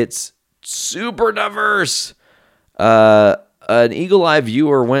 and it's super diverse. An Eagle Eye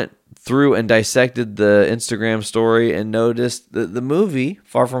viewer went through and dissected the Instagram story and noticed that the movie,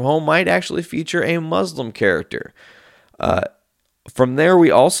 Far From Home, might actually feature a Muslim character. From there, we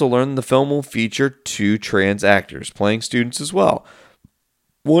also learned the film will feature 2 trans actors playing students as well,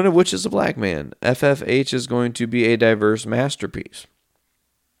 one of which is a black man. FFH is going to be a diverse masterpiece.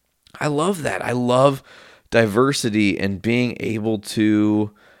 I love that. I love diversity and being able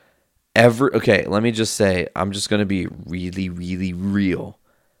to okay, let me just say, I'm just going to be really, really real.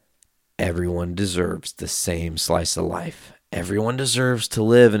 Everyone deserves the same slice of life. Everyone deserves to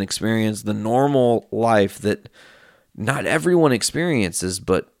live and experience the normal life that not everyone experiences,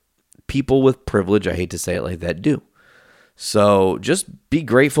 but people with privilege, I hate to say it like that, do. So just be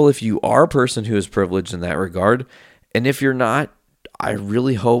grateful if you are a person who is privileged in that regard. And if you're not, I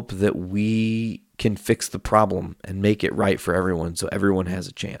really hope that we can fix the problem and make it right for everyone so everyone has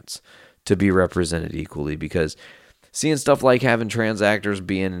a chance to be represented equally. Because seeing stuff like having trans actors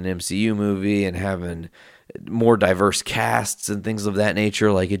be in an MCU movie and having more diverse casts and things of that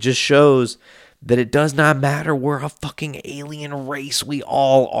nature, like, it just shows that it does not matter. We're a fucking alien race. We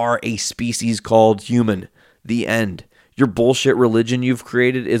all are a species called human. The end. Your bullshit religion you've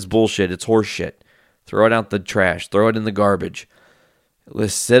created is bullshit. It's horse shit. Throw it out the trash. Throw it in the garbage.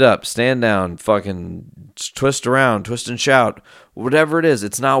 Let's sit up, stand down, fucking twist around, twist and shout. Whatever it is,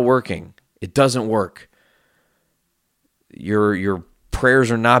 it's not working. It doesn't work. Your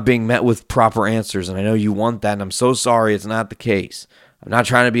prayers are not being met with proper answers, and I know you want that, and I'm so sorry it's not the case. I'm not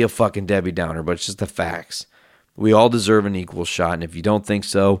trying to be a fucking Debbie Downer, but it's just the facts. We all deserve an equal shot, and if you don't think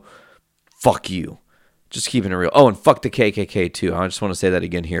so, fuck you. Just keeping it real. Oh, and fuck the KKK too. I just want to say that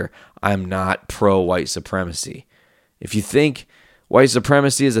again here. I'm not pro-white supremacy. If you think white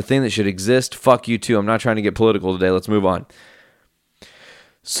supremacy is a thing that should exist, fuck you too. I'm not trying to get political today. Let's move on.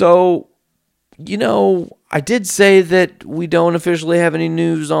 So, I did say that we don't officially have any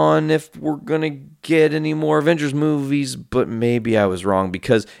news on if we're going to get any more Avengers movies, but maybe I was wrong,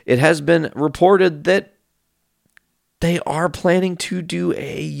 because it has been reported that they are planning to do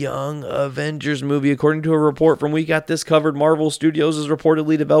a Young Avengers movie. According to a report from We Got This Covered, Marvel Studios is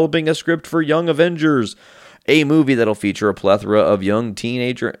reportedly developing a script for Young Avengers, a movie that'll feature a plethora of young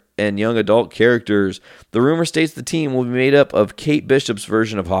teenager and young adult characters. The rumor states the team will be made up of Kate Bishop's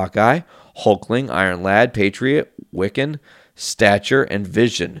version of Hawkeye, Hulkling, Iron Lad, Patriot, Wiccan, Stature, and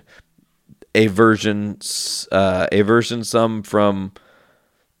Vision. A vision's different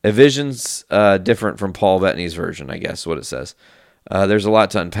from Paul Bettany's version, I guess, what it says. There's a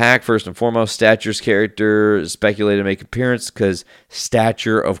lot to unpack. First and foremost, Stature's character is speculated to make an appearance because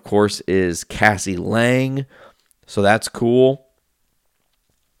Stature, of course, is Cassie Lang, so that's cool.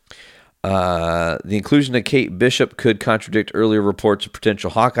 The inclusion of Kate Bishop could contradict earlier reports of potential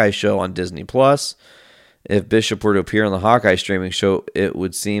Hawkeye show on Disney+. If Bishop were to appear on the Hawkeye streaming show, it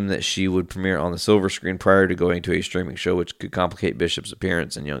would seem that she would premiere on the silver screen prior to going to a streaming show, which could complicate Bishop's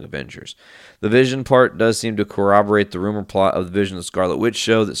appearance in Young Avengers. The Vision part does seem to corroborate the rumor plot of the Vision of Scarlet Witch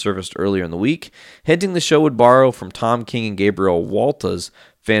show that surfaced earlier in the week, hinting the show would borrow from Tom King and Gabriel Walta's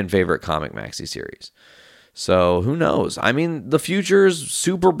fan-favorite comic maxi series. So, who knows? I mean, the future is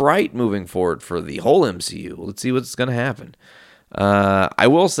super bright moving forward for the whole MCU. Let's see what's going to happen. I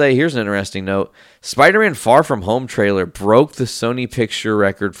will say, here's an interesting note. Spider-Man Far From Home trailer broke the Sony Picture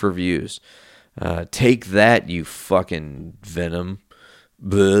record for views. Take that, you fucking Venom.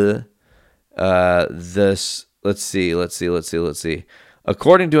 Bleh. Let's see.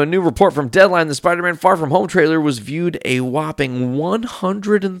 According to a new report from Deadline, the Spider-Man Far From Home trailer was viewed a whopping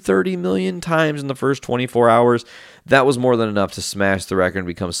 130 million times in the first 24 hours. That was more than enough to smash the record and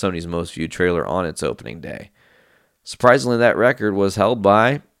become Sony's most viewed trailer on its opening day. Surprisingly, that record was held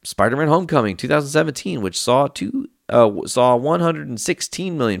by Spider-Man Homecoming 2017, which saw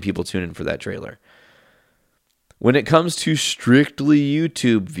 116 million people tune in for that trailer. When it comes to strictly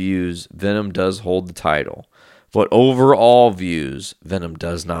YouTube views, Venom does hold the title. But overall views, Venom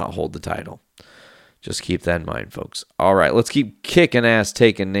does not hold the title. Just keep that in mind, folks. All right, let's keep kicking ass,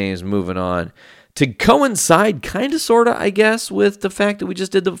 taking names, moving on. To coincide, kind of, sort of, I guess, with the fact that we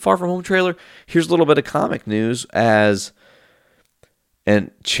just did the Far From Home trailer, here's a little bit of comic news and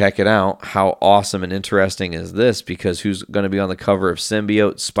check it out. How awesome and interesting is this? Because who's going to be on the cover of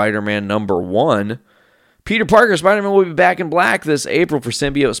Symbiote Spider-Man #1? Peter Parker Spider-Man will be back in black this April for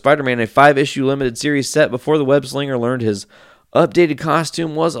Symbiote Spider-Man, a 5-issue limited series set before the web-slinger learned his updated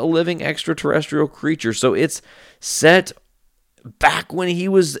costume was a living extraterrestrial creature. So it's set back when he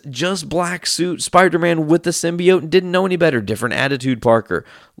was just black suit Spider-Man with the symbiote and didn't know any better. Different attitude Parker,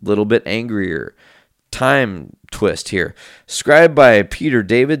 a little bit angrier. Time twist here. Scribed by Peter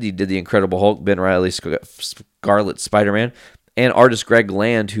David, he did the Incredible Hulk, Ben Reilly, Scarlet Spider-Man, and artist Greg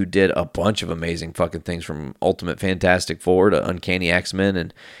Land, who did a bunch of amazing fucking things from Ultimate Fantastic Four to Uncanny X-Men,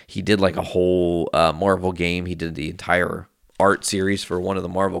 and he did like a whole Marvel game. He did the entire art series for one of the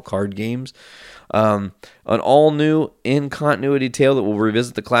Marvel card games. An all-new, in-continuity tale that will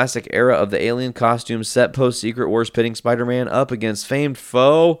revisit the classic era of the alien costumes set post-Secret Wars, pitting Spider-Man up against famed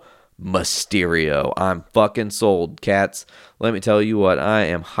foe Mysterio. I'm fucking sold, cats. Let me tell you what, I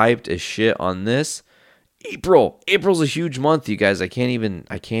am hyped as shit on this. April's a huge month, you guys. I can't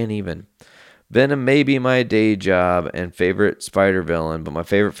even. Venom may be my day job and favorite Spider villain, but my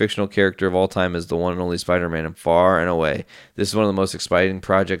favorite fictional character of all time is the one and only Spider-Man, and far and away. This is one of the most exciting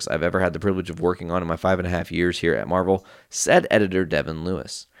projects I've ever had the privilege of working on in my 5.5 years here at Marvel, said editor Devin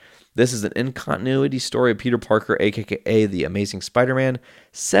Lewis. This is an in-continuity story of Peter Parker, aka the Amazing Spider-Man,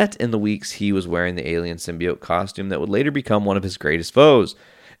 set in the weeks he was wearing the alien symbiote costume that would later become one of his greatest foes.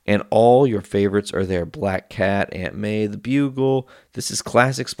 And all your favorites are there. Black Cat, Aunt May, the Bugle. This is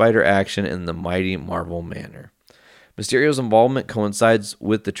classic Spider action in the mighty Marvel manner. Mysterio's involvement coincides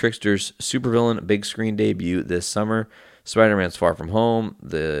with the Trickster's supervillain big screen debut this summer. Spider-Man's Far From Home,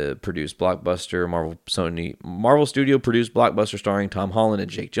 the produced blockbuster, Marvel Studio produced blockbuster starring Tom Holland and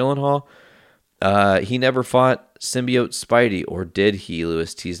Jake Gyllenhaal. He never fought symbiote Spidey, or did he?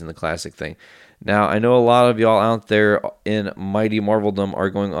 Lewis teasing the classic thing. Now, I know a lot of y'all out there in mighty Marveldom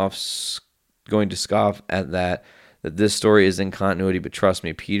are going to scoff at that this story is in continuity, but trust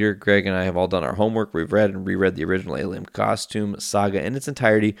me, Peter, Greg, and I have all done our homework. We've read and reread the original Alien costume saga in its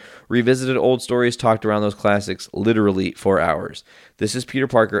entirety, revisited old stories, talked around those classics literally for hours. This is Peter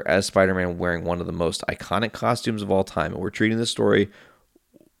Parker as Spider-Man wearing one of the most iconic costumes of all time, and we're treating this story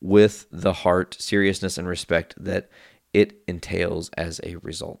with the heart, seriousness, and respect that it entails as a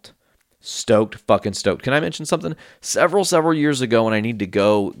result. Fucking stoked. Can I mention something? Several years ago when I need to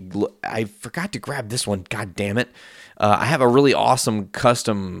go, I forgot to grab this one. God damn it. I have a really awesome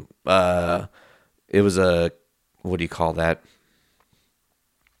custom, it was a, what do you call that?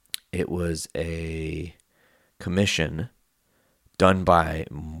 It was a commission done by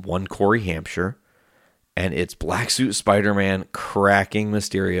one Corey Hampshire, and it's Black Suit Spider-Man cracking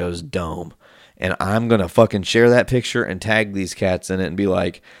Mysterio's dome. And I'm going to fucking share that picture and tag these cats in it and be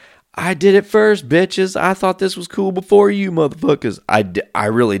like, I did it first, bitches. I thought this was cool before you, motherfuckers. I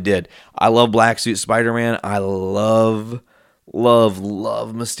really did. I love Black Suit Spider-Man. I love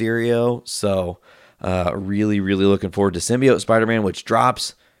Mysterio. So, really looking forward to Symbiote Spider-Man, which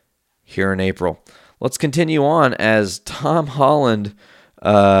drops here in April. Let's continue on as Tom Holland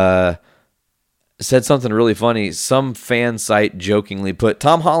said something really funny. Some fan site jokingly put,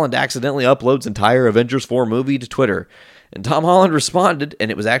 Tom Holland accidentally uploads entire Avengers 4 movie to Twitter. And Tom Holland responded, and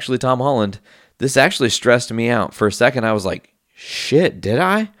it was actually Tom Holland. This actually stressed me out. For a second, I was like, shit, did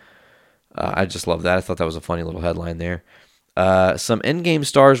I? I just love that. I thought that was a funny little headline there. Some Endgame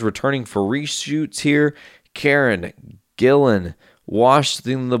stars returning for reshoots here. Karen Gillan,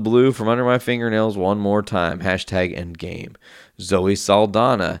 washing the blue from under my fingernails one more time. Hashtag Endgame. Zoe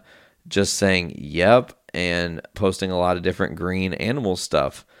Saldana just saying, yep, and posting a lot of different green animal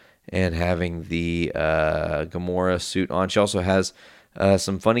stuff. And having the Gamora suit on. She also has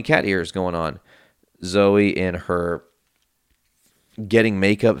some funny cat ears going on. Zoe in her getting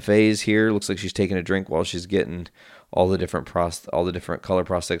makeup phase here. Looks like she's taking a drink while she's getting all the different color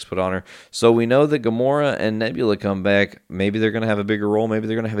prosthetics put on her. So we know that Gamora and Nebula come back. Maybe they're going to have a bigger role. Maybe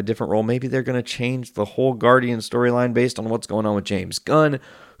they're going to have a different role. Maybe they're going to change the whole Guardian storyline based on what's going on with James Gunn.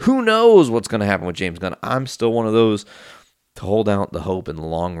 Who knows what's going to happen with James Gunn? I'm still one of those to hold out the hope in the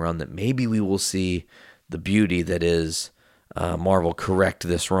long run that maybe we will see the beauty that is Marvel correct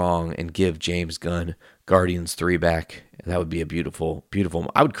this wrong and give James Gunn Guardians 3 back. That would be a beautiful.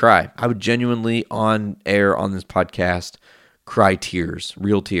 I would cry. I would genuinely on air on this podcast cry tears,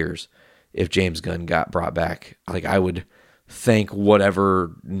 real tears, if James Gunn got brought back. Like, I would thank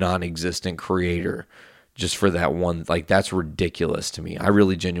whatever non-existent creator just for that one. Like, that's ridiculous to me. I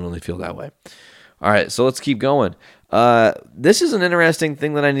really genuinely feel that way. All right, so let's keep going. This is an interesting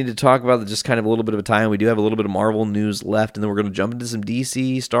thing that I need to talk about, that just kind of a little bit of a tie. We do have a little bit of Marvel news left, and then we're going to jump into some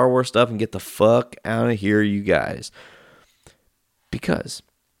DC, Star Wars stuff, and get the fuck out of here, you guys. Because,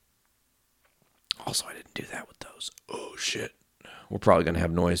 also, I didn't do that with those. Oh, shit. we're probably going to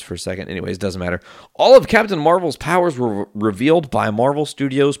have noise for a second. Anyways, doesn't matter. All of Captain Marvel's powers were revealed by Marvel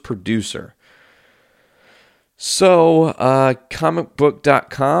Studios producer. So,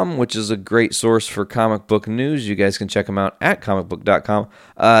 comicbook.com, which is a great source for comic book news. You guys can check them out at comicbook.com.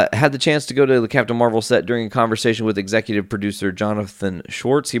 Had the chance to go to the Captain Marvel set during a conversation with executive producer Jonathan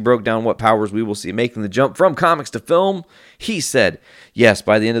Schwartz. He broke down what powers we will see making the jump from comics to film. He said, yes,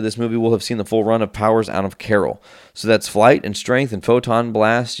 by the end of this movie, we'll have seen the full run of powers out of Carol. So that's flight and strength and photon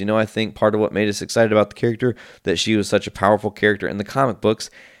blast. You know, I think part of what made us excited about the character, that she was such a powerful character in the comic books,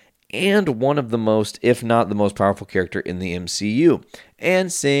 and one of the most, if not the most powerful character in the MCU.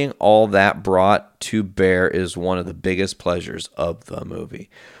 And seeing all that brought to bear is one of the biggest pleasures of the movie.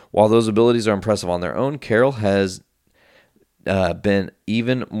 While those abilities are impressive on their own, Carol has been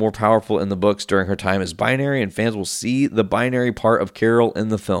even more powerful in the books during her time as Binary, and fans will see the Binary part of Carol in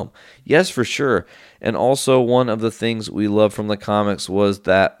the film. Yes, for sure. And also one of the things we love from the comics was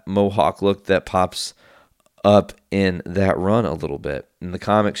that mohawk look that pops up in that run a little bit. In the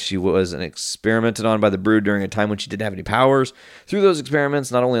comics, she was experimented on by the Brood during a time when she didn't have any powers. Through those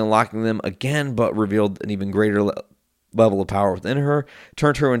experiments, not only unlocking them again, but revealed an even greater level of power within her,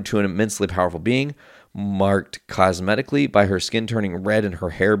 turned her into an immensely powerful being, marked cosmetically by her skin turning red and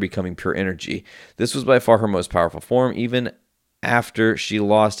her hair becoming pure energy. This was by far her most powerful form. Even after she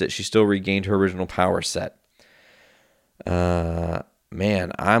lost it, she still regained her original power set.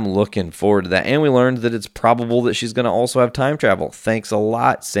 Man, I'm looking forward to that. And we learned that it's probable that she's going to also have time travel. Thanks a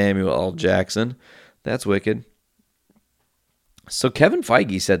lot, Samuel L. Jackson. That's wicked. So Kevin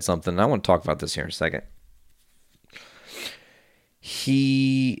Feige said something. I want to talk about this here in a second.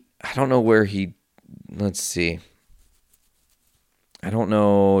 I don't know where let's see. I don't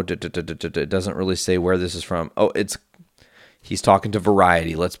know. It doesn't really say where this is from. Oh, he's talking to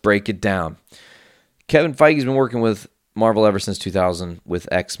Variety. Let's break it down. Kevin Feige's been working with Marvel ever since 2000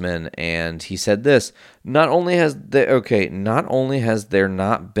 with X-Men, and he said this: not only has there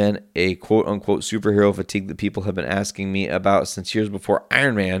not been a quote-unquote superhero fatigue that people have been asking me about since years before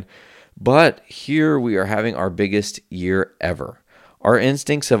Iron Man, but here we are having our biggest year ever. Our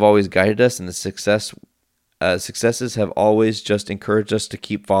instincts have always guided us, and the successes have always just encouraged us to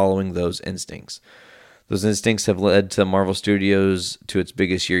keep following those instincts. Those instincts have led to Marvel Studios to its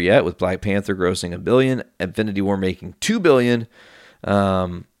biggest year yet, with Black Panther grossing $1 billion, Infinity War making $2 billion.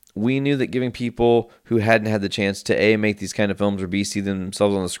 We knew that giving people who hadn't had the chance to A, make these kind of films, or B, see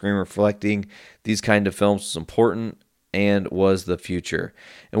themselves on the screen reflecting these kind of films was important and was the future.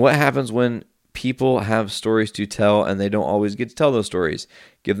 And what happens when people have stories to tell and they don't always get to tell those stories?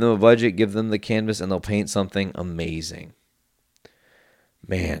 Give them a budget, give them the canvas, and they'll paint something amazing.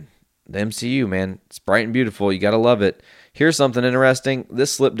 Man. The MCU, man, it's bright and beautiful. You got to love it. Here's something interesting. This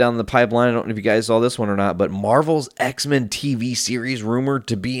slipped down the pipeline. I don't know if you guys saw this one or not, but Marvel's X-Men TV series rumored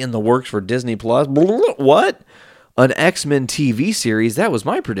to be in the works for Disney+. What? An X-Men TV series? That was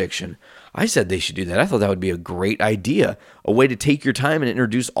my prediction. I said they should do that. I thought that would be a great idea. A way to take your time and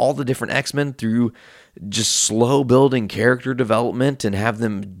introduce all the different X-Men through just slow building character development and have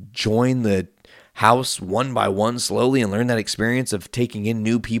them join the house one by one slowly and learn that experience of taking in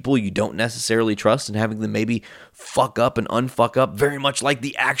new people you don't necessarily trust and having them maybe fuck up and unfuck up, very much like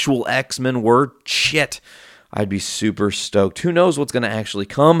the actual X-Men were. Shit. I'd be super stoked. Who knows what's going to actually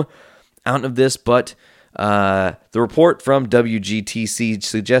come out of this, but the report from WGTC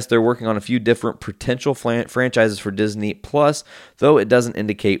suggests they're working on a few different potential franchises for Disney+, though it doesn't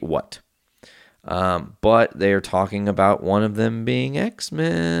indicate what. But they are talking about one of them being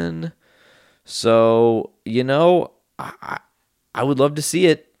X-Men. So, you know, I would love to see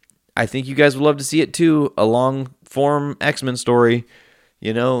it. I think you guys would love to see it too. A long-form X-Men story.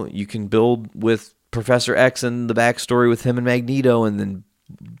 You know, you can build with Professor X and the backstory with him and Magneto, and then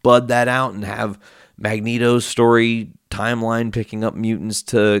bud that out and have Magneto's story timeline picking up mutants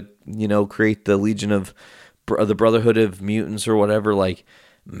to, you know, create the Legion of the Brotherhood of Mutants or whatever. Like,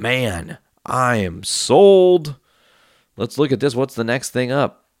 man, I am sold. Let's look at this. What's the next thing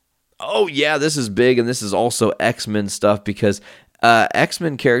up? Oh, yeah, this is big, and this is also X-Men stuff because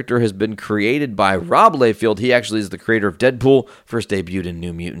X-Men character has been created by Rob Liefeld. He actually is the creator of Deadpool, first debuted in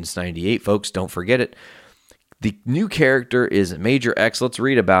New Mutants 98, folks. Don't forget it. The new character is Major X. Let's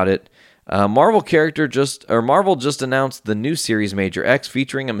read about it. Marvel just announced the new series Major X,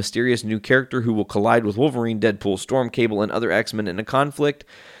 featuring a mysterious new character who will collide with Wolverine, Deadpool, Storm, Cable, and other X-Men in a conflict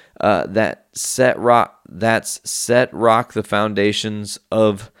that set rock the foundations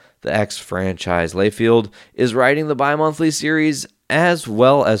of the X franchise. Liefeld is writing the bi-monthly series as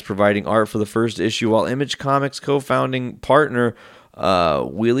well as providing art for the first issue, while Image Comics co-founding partner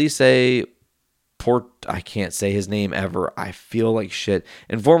Willisay I can't say his name ever. I feel like shit.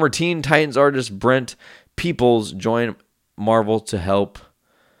 And former Teen Titans artist Brent Peoples joined Marvel to helm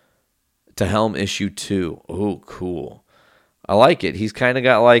issue 2. Oh, cool. I like it. He's kind of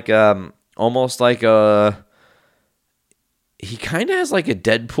got like almost like a... He kind of has like a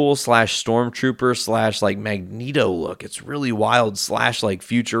Deadpool / Stormtrooper / like Magneto look. It's really wild / like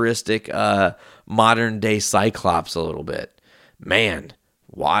futuristic modern day Cyclops a little bit. Man,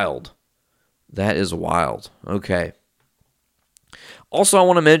 wild. That is wild. Okay. Also, I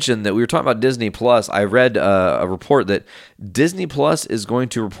want to mention that we were talking about Disney Plus. I read a report that Disney Plus is going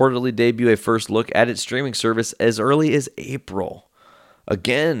to reportedly debut a first look at its streaming service as early as April.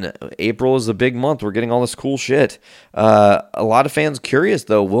 Again, April is a big month. We're getting all this cool shit. A lot of fans curious,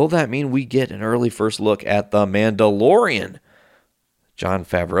 though. Will that mean we get an early first look at The Mandalorian? Jon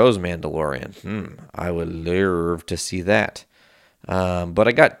Favreau's Mandalorian. I would love to see that. But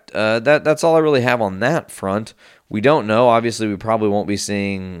I got that's all I really have on that front. We don't know. Obviously, we probably won't be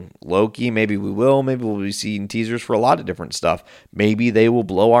seeing Loki. Maybe we will. Maybe we'll be seeing teasers for a lot of different stuff. Maybe they will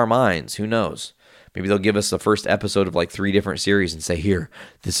blow our minds. Who knows? Maybe they'll give us the first episode of like 3 different series and say, here,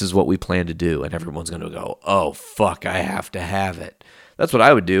 this is what we plan to do. And everyone's going to go, oh, fuck, I have to have it. That's what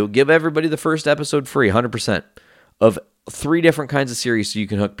I would do. Give everybody the first episode free, 100%, of 3 different kinds of series so you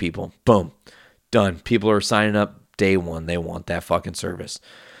can hook people. Boom. Done. People are signing up day one. They want that fucking service.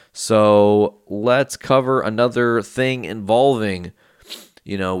 So let's cover another thing involving,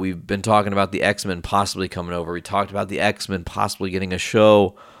 we've been talking about the X-Men possibly coming over. We talked about the X-Men possibly getting a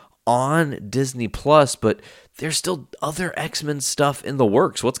show on Disney Plus, but there's still other X-Men stuff in the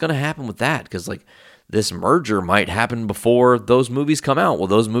works. What's going to happen with that? Because this merger might happen before those movies come out. Will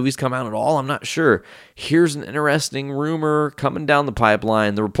those movies come out at all? I'm not sure. Here's an interesting rumor coming down the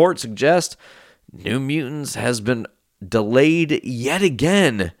pipeline. The report suggests New Mutants has been delayed yet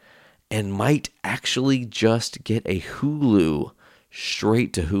again and might actually just get a Hulu,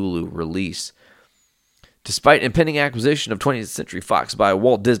 straight to Hulu release. Despite impending acquisition of 20th Century Fox by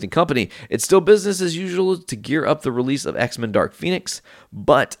Walt Disney Company, it's still business as usual to gear up the release of X-Men Dark Phoenix,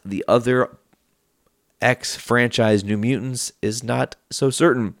 but the other X franchise, New Mutants, is not so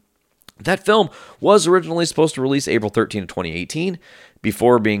certain. That film was originally supposed to release April 13 of 2018.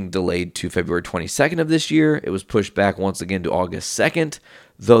 Before being delayed to February 22nd of this year, it was pushed back once again to August 2nd,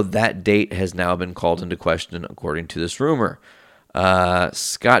 though that date has now been called into question according to this rumor.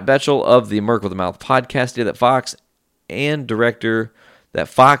 Scott Betchel of the Merc with a Mouth podcast stated that Fox and director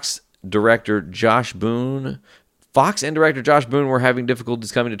Josh Boone were having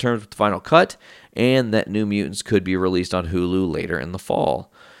difficulties coming to terms with the final cut, and that New Mutants could be released on Hulu later in the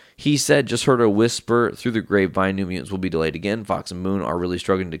fall. He said, just heard a whisper through the grapevine, New Mutants will be delayed again. Fox and Moon are really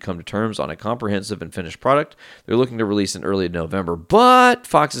struggling to come to terms on a comprehensive and finished product. They're looking to release in early November, but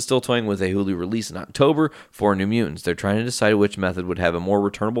Fox is still toying with a Hulu release in October for New Mutants. They're trying to decide which method would have a more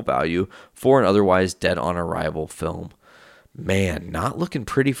returnable value for an otherwise dead-on-arrival film. Man, not looking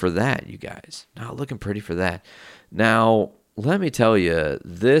pretty for that, you guys. Not looking pretty for that. Now, let me tell you,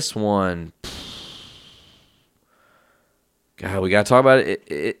 this one... God, we got to talk about it.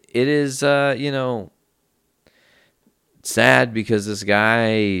 It is, sad because this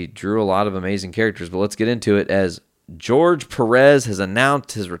guy drew a lot of amazing characters, but let's get into it as George Perez has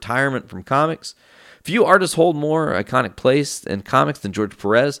announced his retirement from comics. Few artists hold more iconic place in comics than George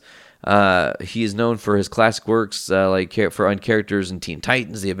Perez. He is known for his classic works on characters in Teen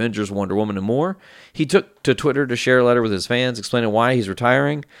Titans, The Avengers, Wonder Woman, and more. He took to Twitter to share a letter with his fans explaining why he's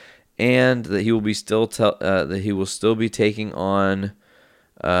retiring, and that he will be still be taking on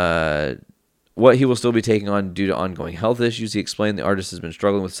what he will still be taking on due to ongoing health issues. He explained the artist has been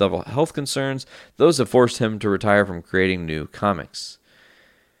struggling with several health concerns. Those have forced him to retire from creating new comics.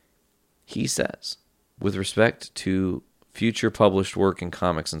 He says, with respect to future published work in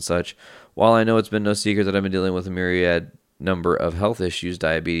comics and such, while I know it's been no secret that I've been dealing with a myriad number of health issues,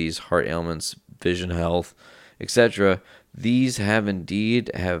 diabetes, heart ailments, vision health, etc., these have indeed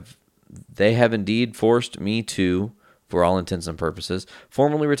forced me to, for all intents and purposes,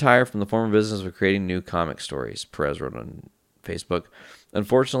 formally retire from the former business of creating new comic stories, Perez wrote on Facebook.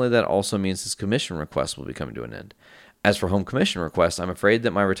 Unfortunately, that also means his commission requests will be coming to an end. As for home commission requests, I'm afraid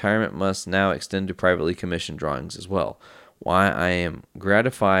that my retirement must now extend to privately commissioned drawings as well. While I am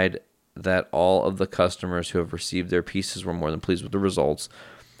gratified that all of the customers who have received their pieces were more than pleased with the results,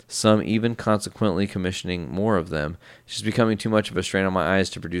 some even consequently commissioning more of them, it's just becoming too much of a strain on my eyes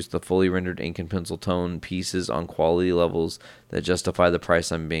to produce the fully rendered ink and pencil tone pieces on quality levels that justify the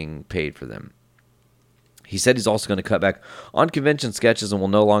price I'm being paid for them. He said he's also going to cut back on convention sketches and will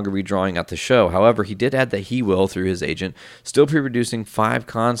no longer be drawing at the show. However, he did add that he will, through his agent, still be producing 5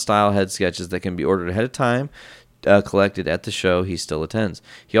 con-style head sketches that can be ordered ahead of time, collected at the show he still attends.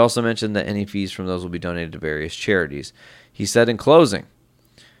 He also mentioned that any fees from those will be donated to various charities. He said in closing,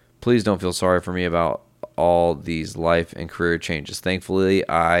 "Please don't feel sorry for me about all these life and career changes. Thankfully,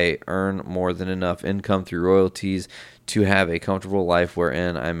 I earn more than enough income through royalties to have a comfortable life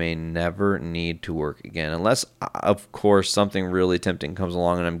wherein I may never need to work again. Unless, of course, something really tempting comes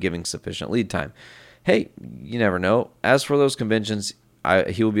along and I'm giving sufficient lead time." Hey, you never know. As for those conventions,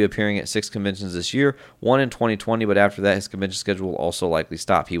 he will be appearing at 6 conventions this year, 1 in 2020, but after that, his convention schedule will also likely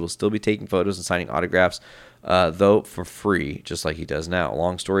stop. He will still be taking photos and signing autographs, though for free, just like he does now.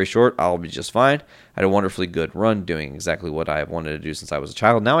 Long story short, I'll be just fine. I had a wonderfully good run doing exactly what I have wanted to do since I was a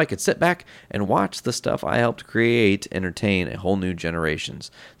child. Now I can sit back and watch the stuff I helped create, entertain a whole new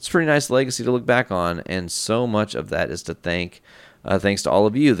generations. It's a pretty nice legacy to look back on, and so much of that is to thanks to all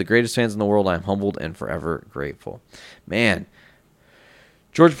of you, the greatest fans in the world. I'm humbled and forever grateful. Man,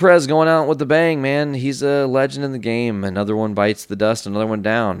 George Perez going out with the bang, man. He's a legend in the game. Another one bites the dust, another one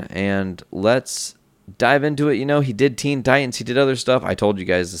down. And let's dive into it. You know, he did Teen Titans. He did other stuff. I told you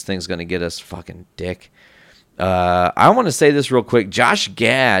guys this thing's going to get us fucking dick. I want to say this real quick. Josh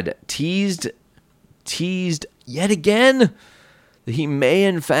Gad teased yet again that he may,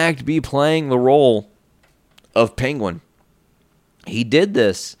 in fact, be playing the role of Penguin. He did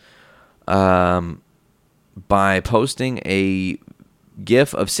this by posting a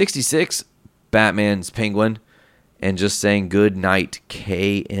GIF of 66 Batman's Penguin and just saying good night,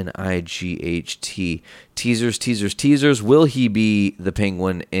 KNIGHT. Teasers. Will he be the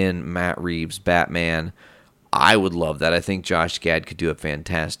Penguin in Matt Reeves' Batman? I would love that. I think Josh Gad could do a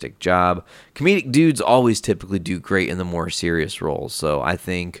fantastic job. Comedic dudes always typically do great in the more serious roles, so I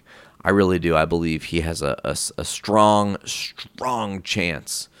really do. I believe he has a strong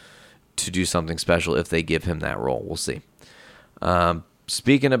chance to do something special if they give him that role. We'll see.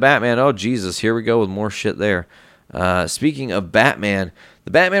 Speaking of Batman, oh Jesus, here we go with more shit there. Speaking of Batman,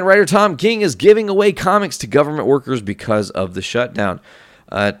 the Batman writer Tom King is giving away comics to government workers because of the shutdown.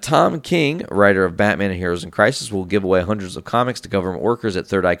 Tom King, writer of Batman and Heroes in Crisis, will give away hundreds of comics to government workers at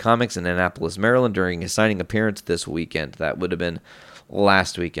Third Eye Comics in Annapolis, Maryland during his signing appearance this weekend. That would have been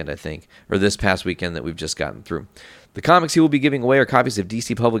last weekend, I think, or this past weekend that we've just gotten through. The comics he will be giving away are copies of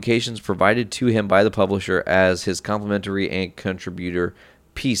DC publications provided to him by the publisher as his complimentary and contributor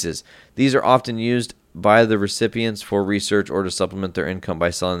pieces. These are often used by the recipients for research or to supplement their income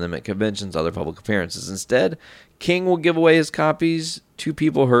by selling them at conventions, other public appearances. Instead, King will give away his copies to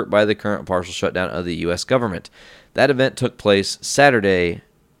people hurt by the current partial shutdown of the U.S. government. That event took place Saturday,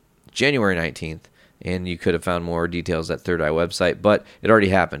 January 19th, and you could have found more details at Third Eye website, but it already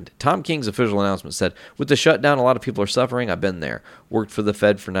happened. Tom King's official announcement said, "With the shutdown, a lot of people are suffering. I've been there. Worked for the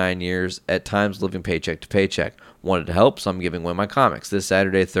Fed for 9 years, at times living paycheck to paycheck. Wanted to help, so I'm giving away my comics. This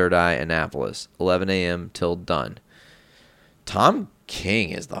Saturday, Third Eye, Annapolis, 11 a.m. till done." Tom King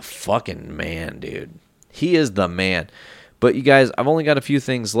is the fucking man, dude. He is the man. But you guys, I've only got a few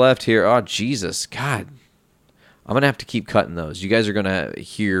things left here. Oh, Jesus. God. I'm going to have to keep cutting those. You guys are going to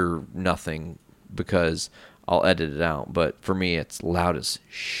hear nothing because I'll edit it out. But for me, it's loud as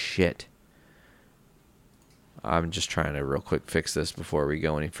shit. I'm just trying to real quick fix this before we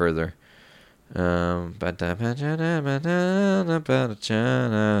go any further.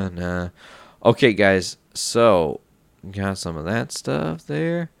 Okay, guys. So, got some of that stuff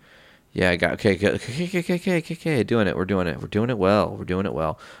there. Yeah, I got okay. Doing it. We're doing it well.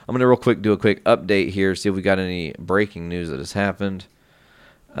 I'm gonna real quick do a quick update here. See if we got any breaking news that has happened.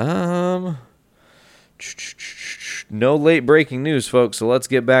 No late breaking news, folks. So let's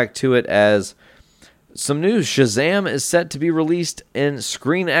get back to it. As some news: Shazam is set to be released in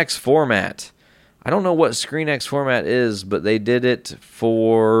ScreenX format. I don't know what ScreenX format is, but they did it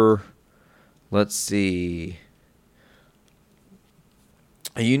for. Let's see.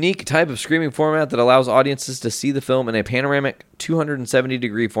 A unique type of streaming format that allows audiences to see the film in a panoramic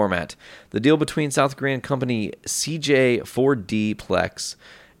 270-degree format. The deal between South Korean company CJ4D Plex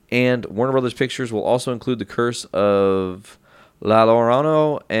and Warner Brothers Pictures will also include The Curse of La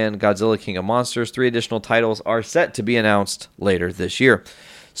Llorona and Godzilla King of Monsters. 3 additional titles are set to be announced later this year.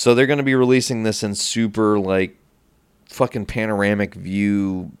 So they're going to be releasing this in super, like, fucking panoramic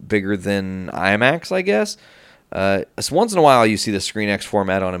view, bigger than IMAX, I guess. So once in a while you see the ScreenX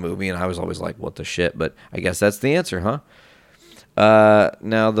format on a movie, and I was always like, what the shit? But I guess that's the answer, huh?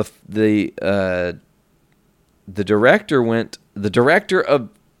 Now the director of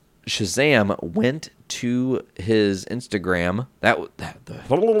Shazam went to his Instagram.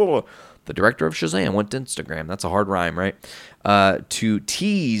 the director of Shazam, went to Instagram. That's a hard rhyme, right? To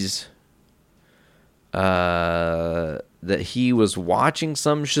tease that he was watching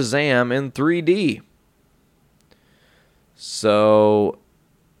some Shazam in 3D. So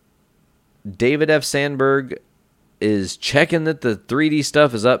David F. Sandberg is checking that the 3D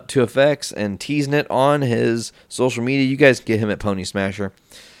stuff is up to effects and teasing it on his social media. You guys get him at Pony Smasher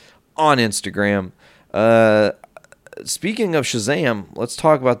on Instagram. Speaking of Shazam, let's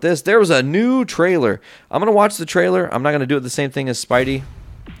talk about this. There was a new trailer. I'm going to watch the trailer. I'm not going to do it the same thing as Spidey.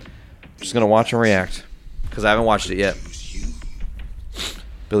 I'm just going to watch and react because I haven't watched it yet.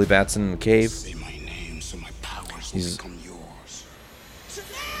 Billy Batson in the cave. He's...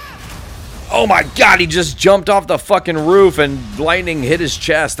 Oh my God, he just jumped off the fucking roof and lightning hit his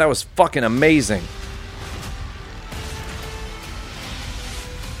chest. That was fucking amazing.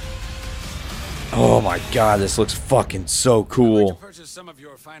 Oh my God, this looks fucking so cool. I'd like to purchase some of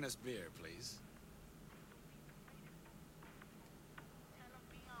your finest beer, please.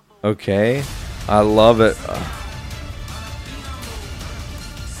 Okay, I love it.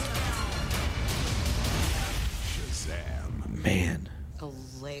 Man.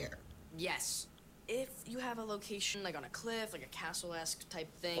 Hilarious. Yes. If you have a location like on a cliff, like a castle-esque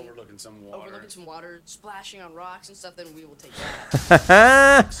type thing. Overlooking some water. Splashing on rocks and stuff, then we will take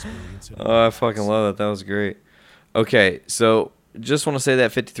that. Oh, I fucking love that. That was great. Okay, so just want to say that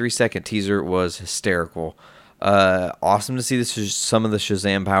 53-second teaser was hysterical. Awesome to see this. Some of the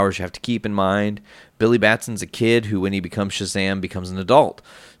Shazam powers. You have to keep in mind, Billy Batson's a kid who, when he becomes Shazam, becomes an adult.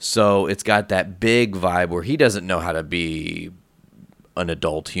 So it's got that big vibe where he doesn't know how to be an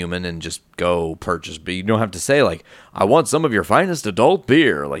adult human and just go purchase. But you don't have to say, like, I want some of your finest adult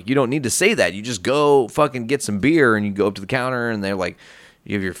beer. Like, you don't need to say that. You just go fucking get some beer, and you go up to the counter, and they're like,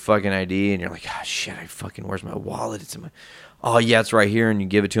 you have your fucking ID, and you're like, oh, shit, where's my wallet? It's in my... Oh, yeah, it's right here, and you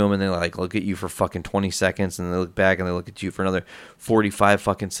give it to them, and they like look at you for fucking 20 seconds, and they look back, and they look at you for another 45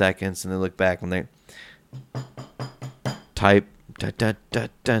 fucking seconds, and they look back, and they type, dun, dun, dun,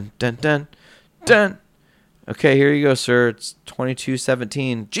 dun, dun, dun, dun. Okay, here you go, sir. It's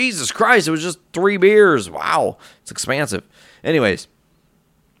 $22.17. Jesus Christ, it was just 3 beers. Wow, it's expansive. Anyways,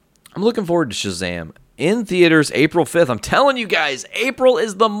 I'm looking forward to Shazam. In theaters, April 5th. I'm telling you guys, April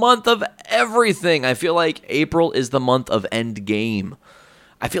is the month of everything. I feel like April is the month of Endgame.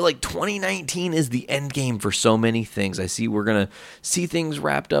 I feel like 2019 is the endgame for so many things. I see we're going to see things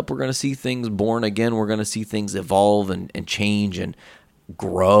wrapped up. We're going to see things born again. We're going to see things evolve and change and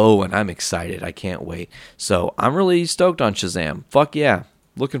grow, and I'm excited. I can't wait. So I'm really stoked on Shazam. Fuck yeah.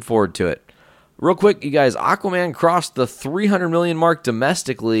 Looking forward to it. Real quick, you guys, Aquaman crossed the 300 million mark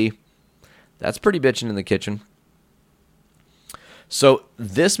domestically. That's pretty bitching in the kitchen. So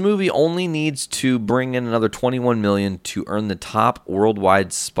this movie only needs to bring in another 21 million to earn the top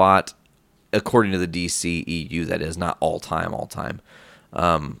worldwide spot, according to the DCEU. That is not all time.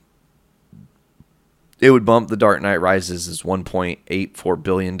 It would bump The Dark Knight Rises' $1.84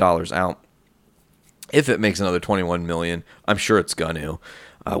 billion out. If it makes another 21 million, I'm sure it's going to.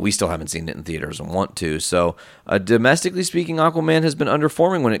 We still haven't seen it in theaters and want to. So, domestically speaking, Aquaman has been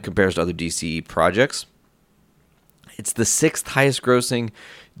underperforming when it compares to other DC projects. It's the 6th highest grossing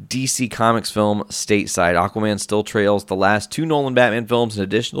DC Comics film stateside. Aquaman still trails the last 2 Nolan Batman films in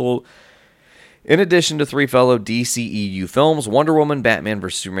addition to 3 fellow DCEU films, Wonder Woman, Batman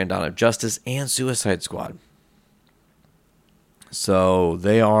vs. Superman, Dawn of Justice, and Suicide Squad. So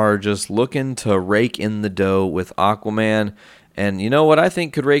they are just looking to rake in the dough with Aquaman. And you know what I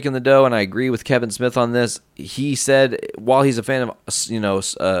think could rake in the dough, and I agree with Kevin Smith on this. He said, while he's a fan of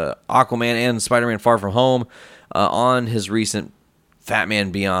Aquaman and Spider-Man Far From Home, on his recent Fat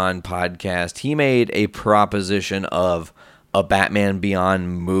Man Beyond podcast, he made a proposition of a Batman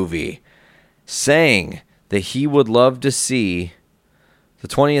Beyond movie, saying that he would love to see the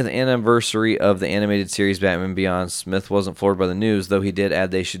 20th anniversary of the animated series Batman Beyond. Smith wasn't floored by the news, though he did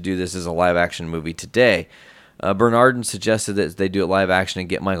add they should do this as a live-action movie today. Bernardin suggested that they do it live action and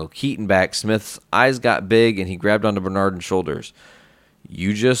get Michael Keaton back. Smith's eyes got big, and he grabbed onto Bernardin's shoulders.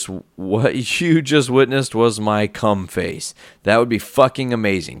 What you just witnessed was my cum face. That would be fucking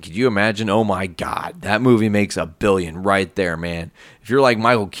amazing. Could you imagine? Oh my God, that movie makes $1 billion right there, man. If you're like,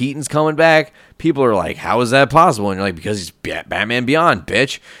 Michael Keaton's coming back, people are like, how is that possible? And you're like, because he's Batman Beyond,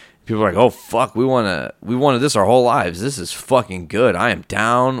 bitch. People are like, oh fuck, we wanted this our whole lives. This is fucking good. I am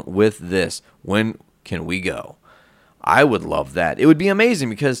down with this. When can we go? I would love that. It would be amazing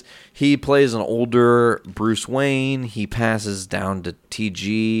because he plays an older Bruce Wayne. He passes down to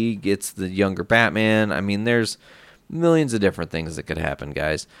TG, gets the younger Batman. I mean, there's Millions of different things that could happen,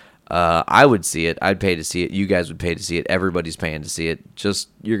 guys. I would see it. I'd pay to see it. You guys would pay to see it. Everybody's paying to see it. Just,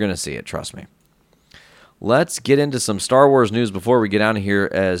 you're going to see it. Trust me. Let's get into some Star Wars news before we get out of here,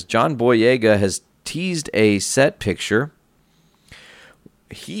 as John Boyega has teased a set picture.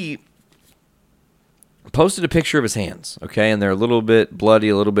 He posted a picture of his hands, okay, and they're a little bit bloody,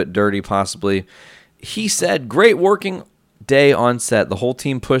 a little bit dirty, possibly. He said, "Great working day on set. The whole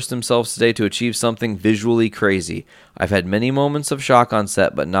team pushed themselves today to achieve something visually crazy. I've had many moments of shock on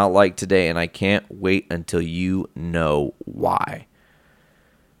set, but not like today, and I can't wait until you know why."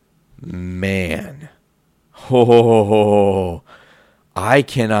 Man. Oh, I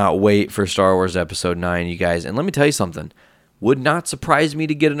cannot wait for Star Wars Episode 9, you guys. And let me tell you something. Would not surprise me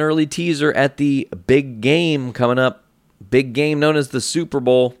to get an early teaser at the big game coming up. Big game known as the Super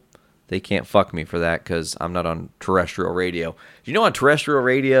Bowl. They can't fuck me for that because I'm not on terrestrial radio. You know, on terrestrial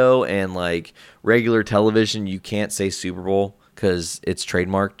radio and like regular television, you can't say Super Bowl because it's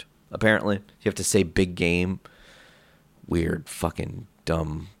trademarked, apparently. You have to say big game. Weird, fucking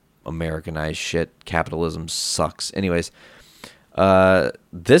dumb Americanized shit. Capitalism sucks. Anyways,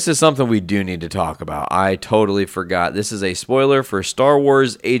 this is something we do need to talk about. I totally forgot. This is a spoiler for Star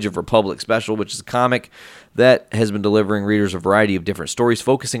Wars Age of Republic Special, which is a comic that has been delivering readers a variety of different stories,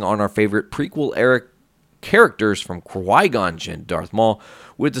 focusing on our favorite prequel-era characters from Qui-Gon Jinn, Darth Maul,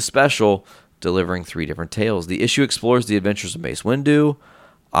 with the special delivering 3 different tales. The issue explores the adventures of Mace Windu,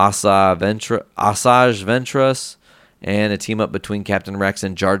 Asajj Ventress, and a team-up between Captain Rex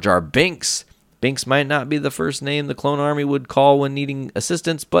and Jar Jar Binks. Binks might not be the first name the Clone Army would call when needing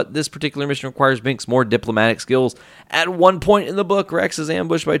assistance, but this particular mission requires Binks' more diplomatic skills. At one point in the book, Rex is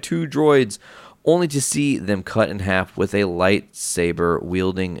ambushed by 2 droids, only to see them cut in half with a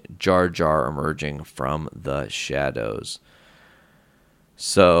lightsaber-wielding Jar Jar emerging from the shadows.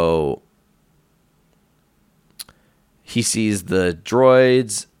 So he sees the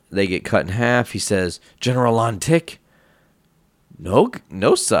droids. They get cut in half. He says, "General Lantik?"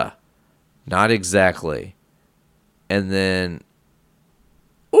 No, sir. Not exactly. And then,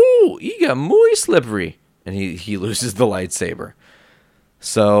 "Ooh, you got muy slippery." And he loses the lightsaber.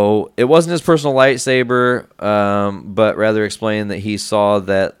 So it wasn't his personal lightsaber, but rather explained that he saw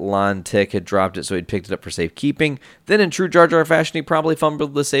that Lantik had dropped it, so he'd picked it up for safekeeping. Then in true Jar Jar fashion, he probably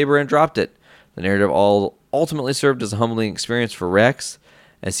fumbled the saber and dropped it. The narrative ultimately served as a humbling experience for Rex,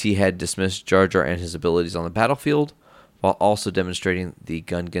 as he had dismissed Jar Jar and his abilities on the battlefield, while also demonstrating the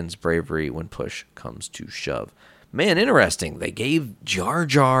Gungan's bravery when push comes to shove. Man, interesting. They gave Jar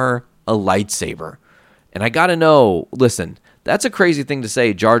Jar a lightsaber. And I gotta know, listen, that's a crazy thing to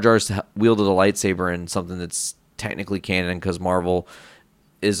say. Jar Jar's wielded a lightsaber in something that's technically canon because Marvel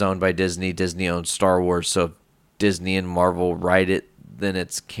is owned by Disney. Disney owns Star Wars, so if Disney and Marvel write it, then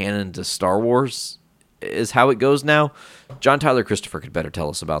it's canon to Star Wars, is how it goes now. John Tyler Christopher could better tell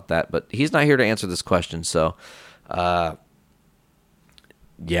us about that, but he's not here to answer this question, so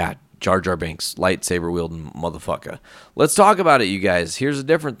yeah, Jar Jar Binks, lightsaber wielding motherfucker. Let's talk about it, you guys. Here's a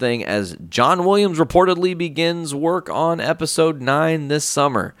different thing, as John Williams reportedly begins work on Episode 9 this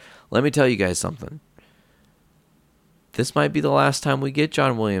summer. Let me tell you guys something. This might be the last time we get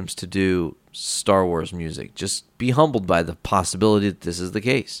John Williams to do Star Wars music. Just be humbled by the possibility that this is the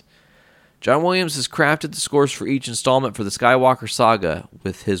case. John Williams has crafted the scores for each installment for the Skywalker saga,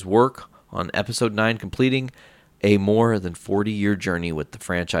 with his work on Episode 9 completing a more than 40-year journey with the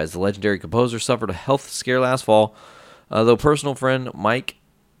franchise. The legendary composer suffered a health scare last fall, though personal friend Mike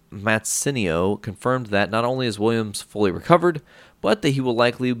Matsinio confirmed that not only is Williams fully recovered, but that he will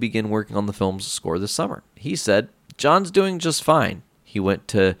likely begin working on the film's score this summer. He said, "John's doing just fine. He went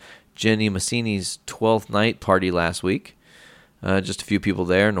to Jenny Massini's 12th night party last week. Just a few people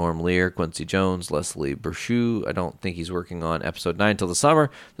there: Norm Lear, Quincy Jones, Leslie Berchou. I don't think he's working on Episode 9 till the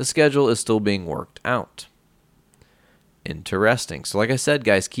summer. The schedule is still being worked out." Interesting. So like I said,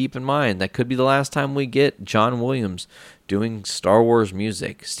 guys, keep in mind that could be the last time we get John Williams doing Star Wars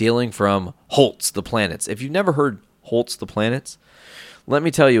music, stealing from Holtz the Planets. If you've never heard Holtz the Planets, let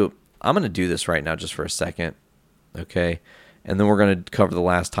me tell you, I'm going to do this right now just for a second, okay? And then we're going to cover the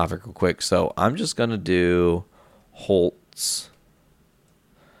last topic real quick. So I'm just going to do Holtz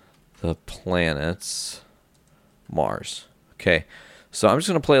the Planets, Mars. Okay, so I'm just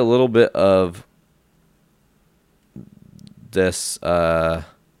going to play a little bit of this.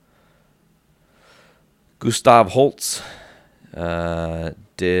 Gustav Holtz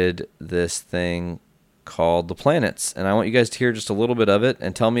did this thing called The Planets, and I want you guys to hear just a little bit of it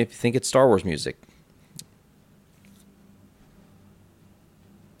and tell me if you think it's Star Wars music.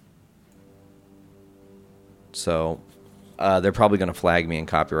 So they're probably going to flag me in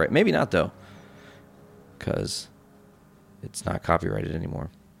copyright. Maybe not, though, because it's not copyrighted anymore.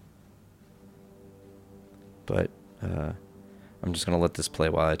 But I'm just going to let this play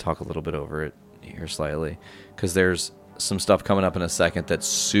while I talk a little bit over it here slightly, because there's some stuff coming up in a second that's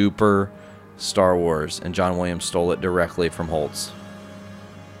super Star Wars, and John Williams stole it directly from Holtz.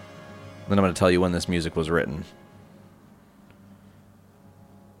 Then I'm going to tell you when this music was written.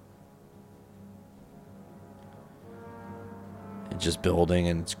 It's just building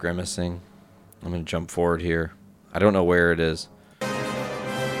and it's grimacing. I'm going to jump forward here. I don't know where it is.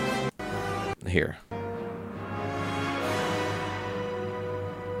 Here.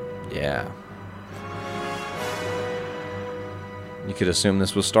 Yeah. You could assume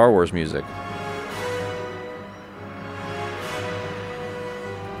this was Star Wars music.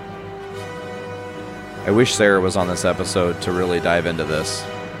 I wish Sarah was on this episode to really dive into this.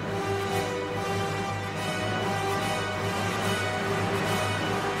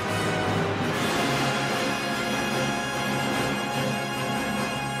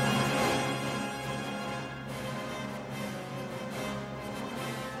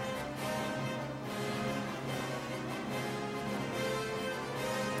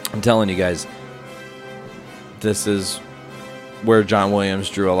 I'm telling you guys, this is where John Williams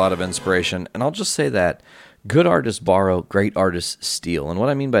drew a lot of inspiration. And I'll just say that good artists borrow, great artists steal. And what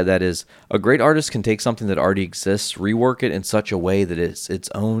I mean by that is a great artist can take something that already exists, rework it in such a way that it's its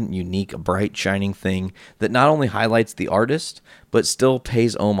own unique, bright, shining thing that not only highlights the artist, but still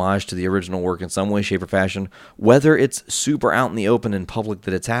pays homage to the original work in some way, shape, or fashion, whether it's super out in the open in public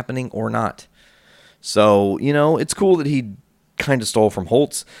that it's happening or not. So, you know, it's cool that he kind of stole from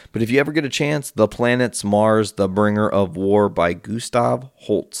Holtz, but if you ever get a chance, The Planets Mars, The Bringer of War by Gustav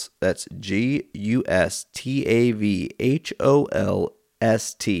Holst. That's Gustavholst.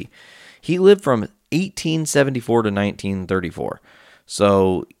 He lived from 1874 to 1934.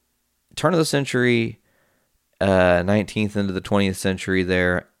 So, turn of the century, 19th into the 20th century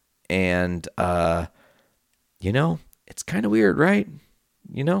there, and, you know, it's kind of weird, right?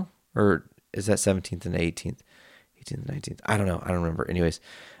 You know? Or is that 17th and 18th? 18th and 19th. I don't know. I don't remember. Anyways,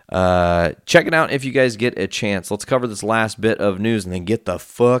 check it out if you guys get a chance. Let's cover this last bit of news and then get the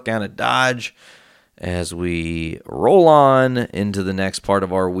fuck out of Dodge as we roll on into the next part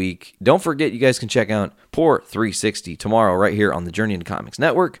of our week. Don't forget, you guys can check out Poor 360 tomorrow right here on the Journey into Comics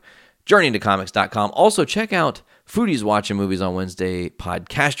Network, journeyintocomics.com. Also, check out Foodies Watching Movies on Wednesday,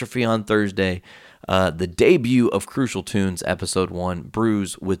 Podcastrophe on Thursday, the debut of Crucial Tunes, Episode 1,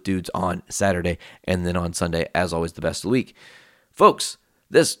 Brews with Dudes on Saturday, and then on Sunday, as always, the best of the week. Folks,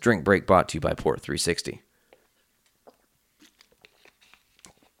 this drink break brought to you by Port 360.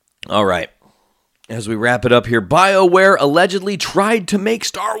 All right, as we wrap it up here, BioWare allegedly tried to make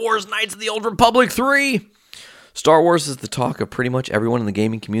Star Wars Knights of the Old Republic 3. Star Wars is the talk of pretty much everyone in the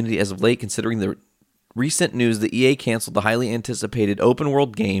gaming community as of late, considering the recent news that EA canceled the highly anticipated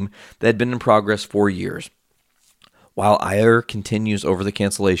open-world game that had been in progress for years. While ire continues over the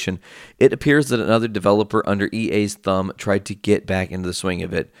cancellation, it appears that another developer under EA's thumb tried to get back into the swing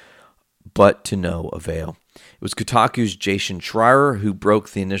of it, but to no avail. It was Kotaku's Jason Schreier who broke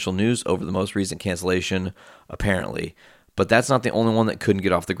the initial news over the most recent cancellation, apparently. But that's not the only one that couldn't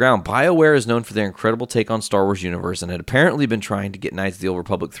get off the ground. BioWare is known for their incredible take on Star Wars universe and had apparently been trying to get Knights of the Old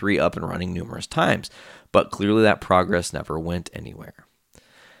Republic 3 up and running numerous times. But clearly that progress never went anywhere.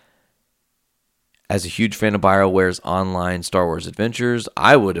 As a huge fan of BioWare's online Star Wars adventures,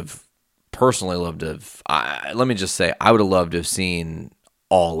 I would have personally loved to have... let me just say, I would have loved to have seen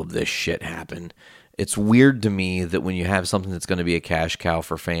all of this shit happen. It's weird to me that when you have something that's going to be a cash cow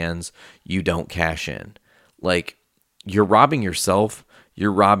for fans, you don't cash in. Like, you're robbing yourself,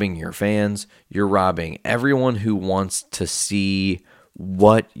 you're robbing your fans, you're robbing everyone who wants to see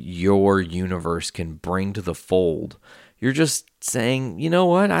what your universe can bring to the fold. You're just saying, you know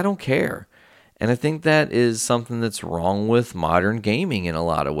what, I don't care. And I think that is something that's wrong with modern gaming in a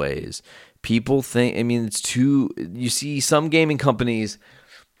lot of ways. People think, I mean, it's too, you see some gaming companies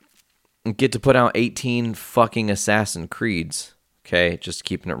get to put out 18 fucking Assassin's Creeds, okay, just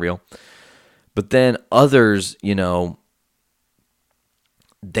keeping it real. But then others, you know,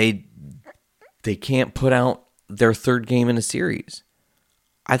 they can't put out their third game in a series.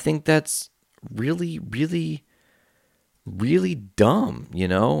 I think that's really, really, really dumb, you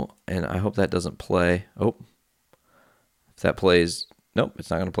know? And I hope that doesn't play. Oh, if that plays, nope, it's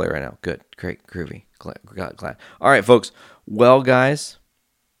not going to play right now. Good, great, groovy, glad. All right, folks. Well, guys,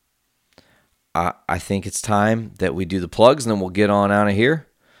 I think it's time that we do the plugs, and then we'll get on out of here.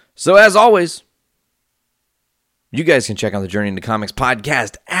 So, as always, you guys can check out the Journey into Comics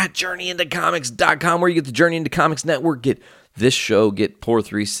podcast at journeyintocomics.com, where you get the Journey into Comics Network, get this show, Get Poor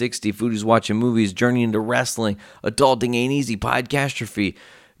 360, Foodies Watching Movies, Journey into Wrestling, Adulting Ain't Easy, Podcastrophe,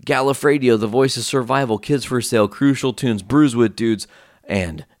 Gallifredio, The Voice of Survival, Kids for Sale, Crucial Tunes, Brews with Dudes,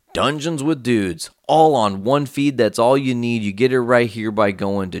 and Dungeons with Dudes, all on one feed. That's all you need. You get it right here by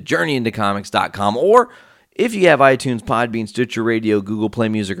going to JourneyIntoComics.com, or if you have iTunes, Podbean, Stitcher Radio, Google Play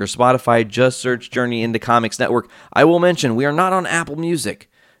Music, or Spotify, just search Journey into Comics Network. I will mention, we are not on Apple Music.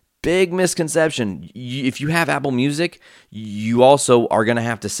 Big misconception. If you have Apple Music, you also are going to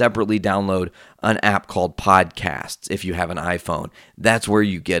have to separately download an app called Podcasts if you have an iPhone. That's where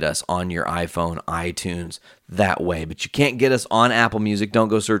you get us on your iPhone, iTunes, that way. But you can't get us on Apple Music. Don't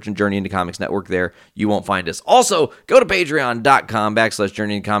go searching Journey into Comics Network there. You won't find us. Also, go to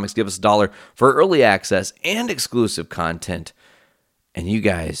patreon.com/Journey into Comics. Give us $1 for early access and exclusive content. And you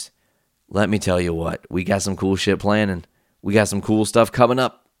guys, let me tell you what. We got some cool shit planning. We got some cool stuff coming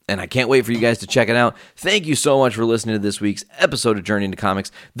up. And I can't wait for you guys to check it out. Thank you so much for listening to this week's episode of Journey into Comics.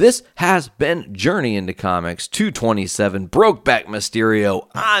 This has been Journey into Comics 227, Brokeback Mysterio.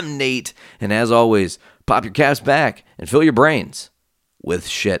 I'm Nate. And as always, pop your caps back and fill your brains with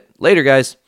shit. Later, guys.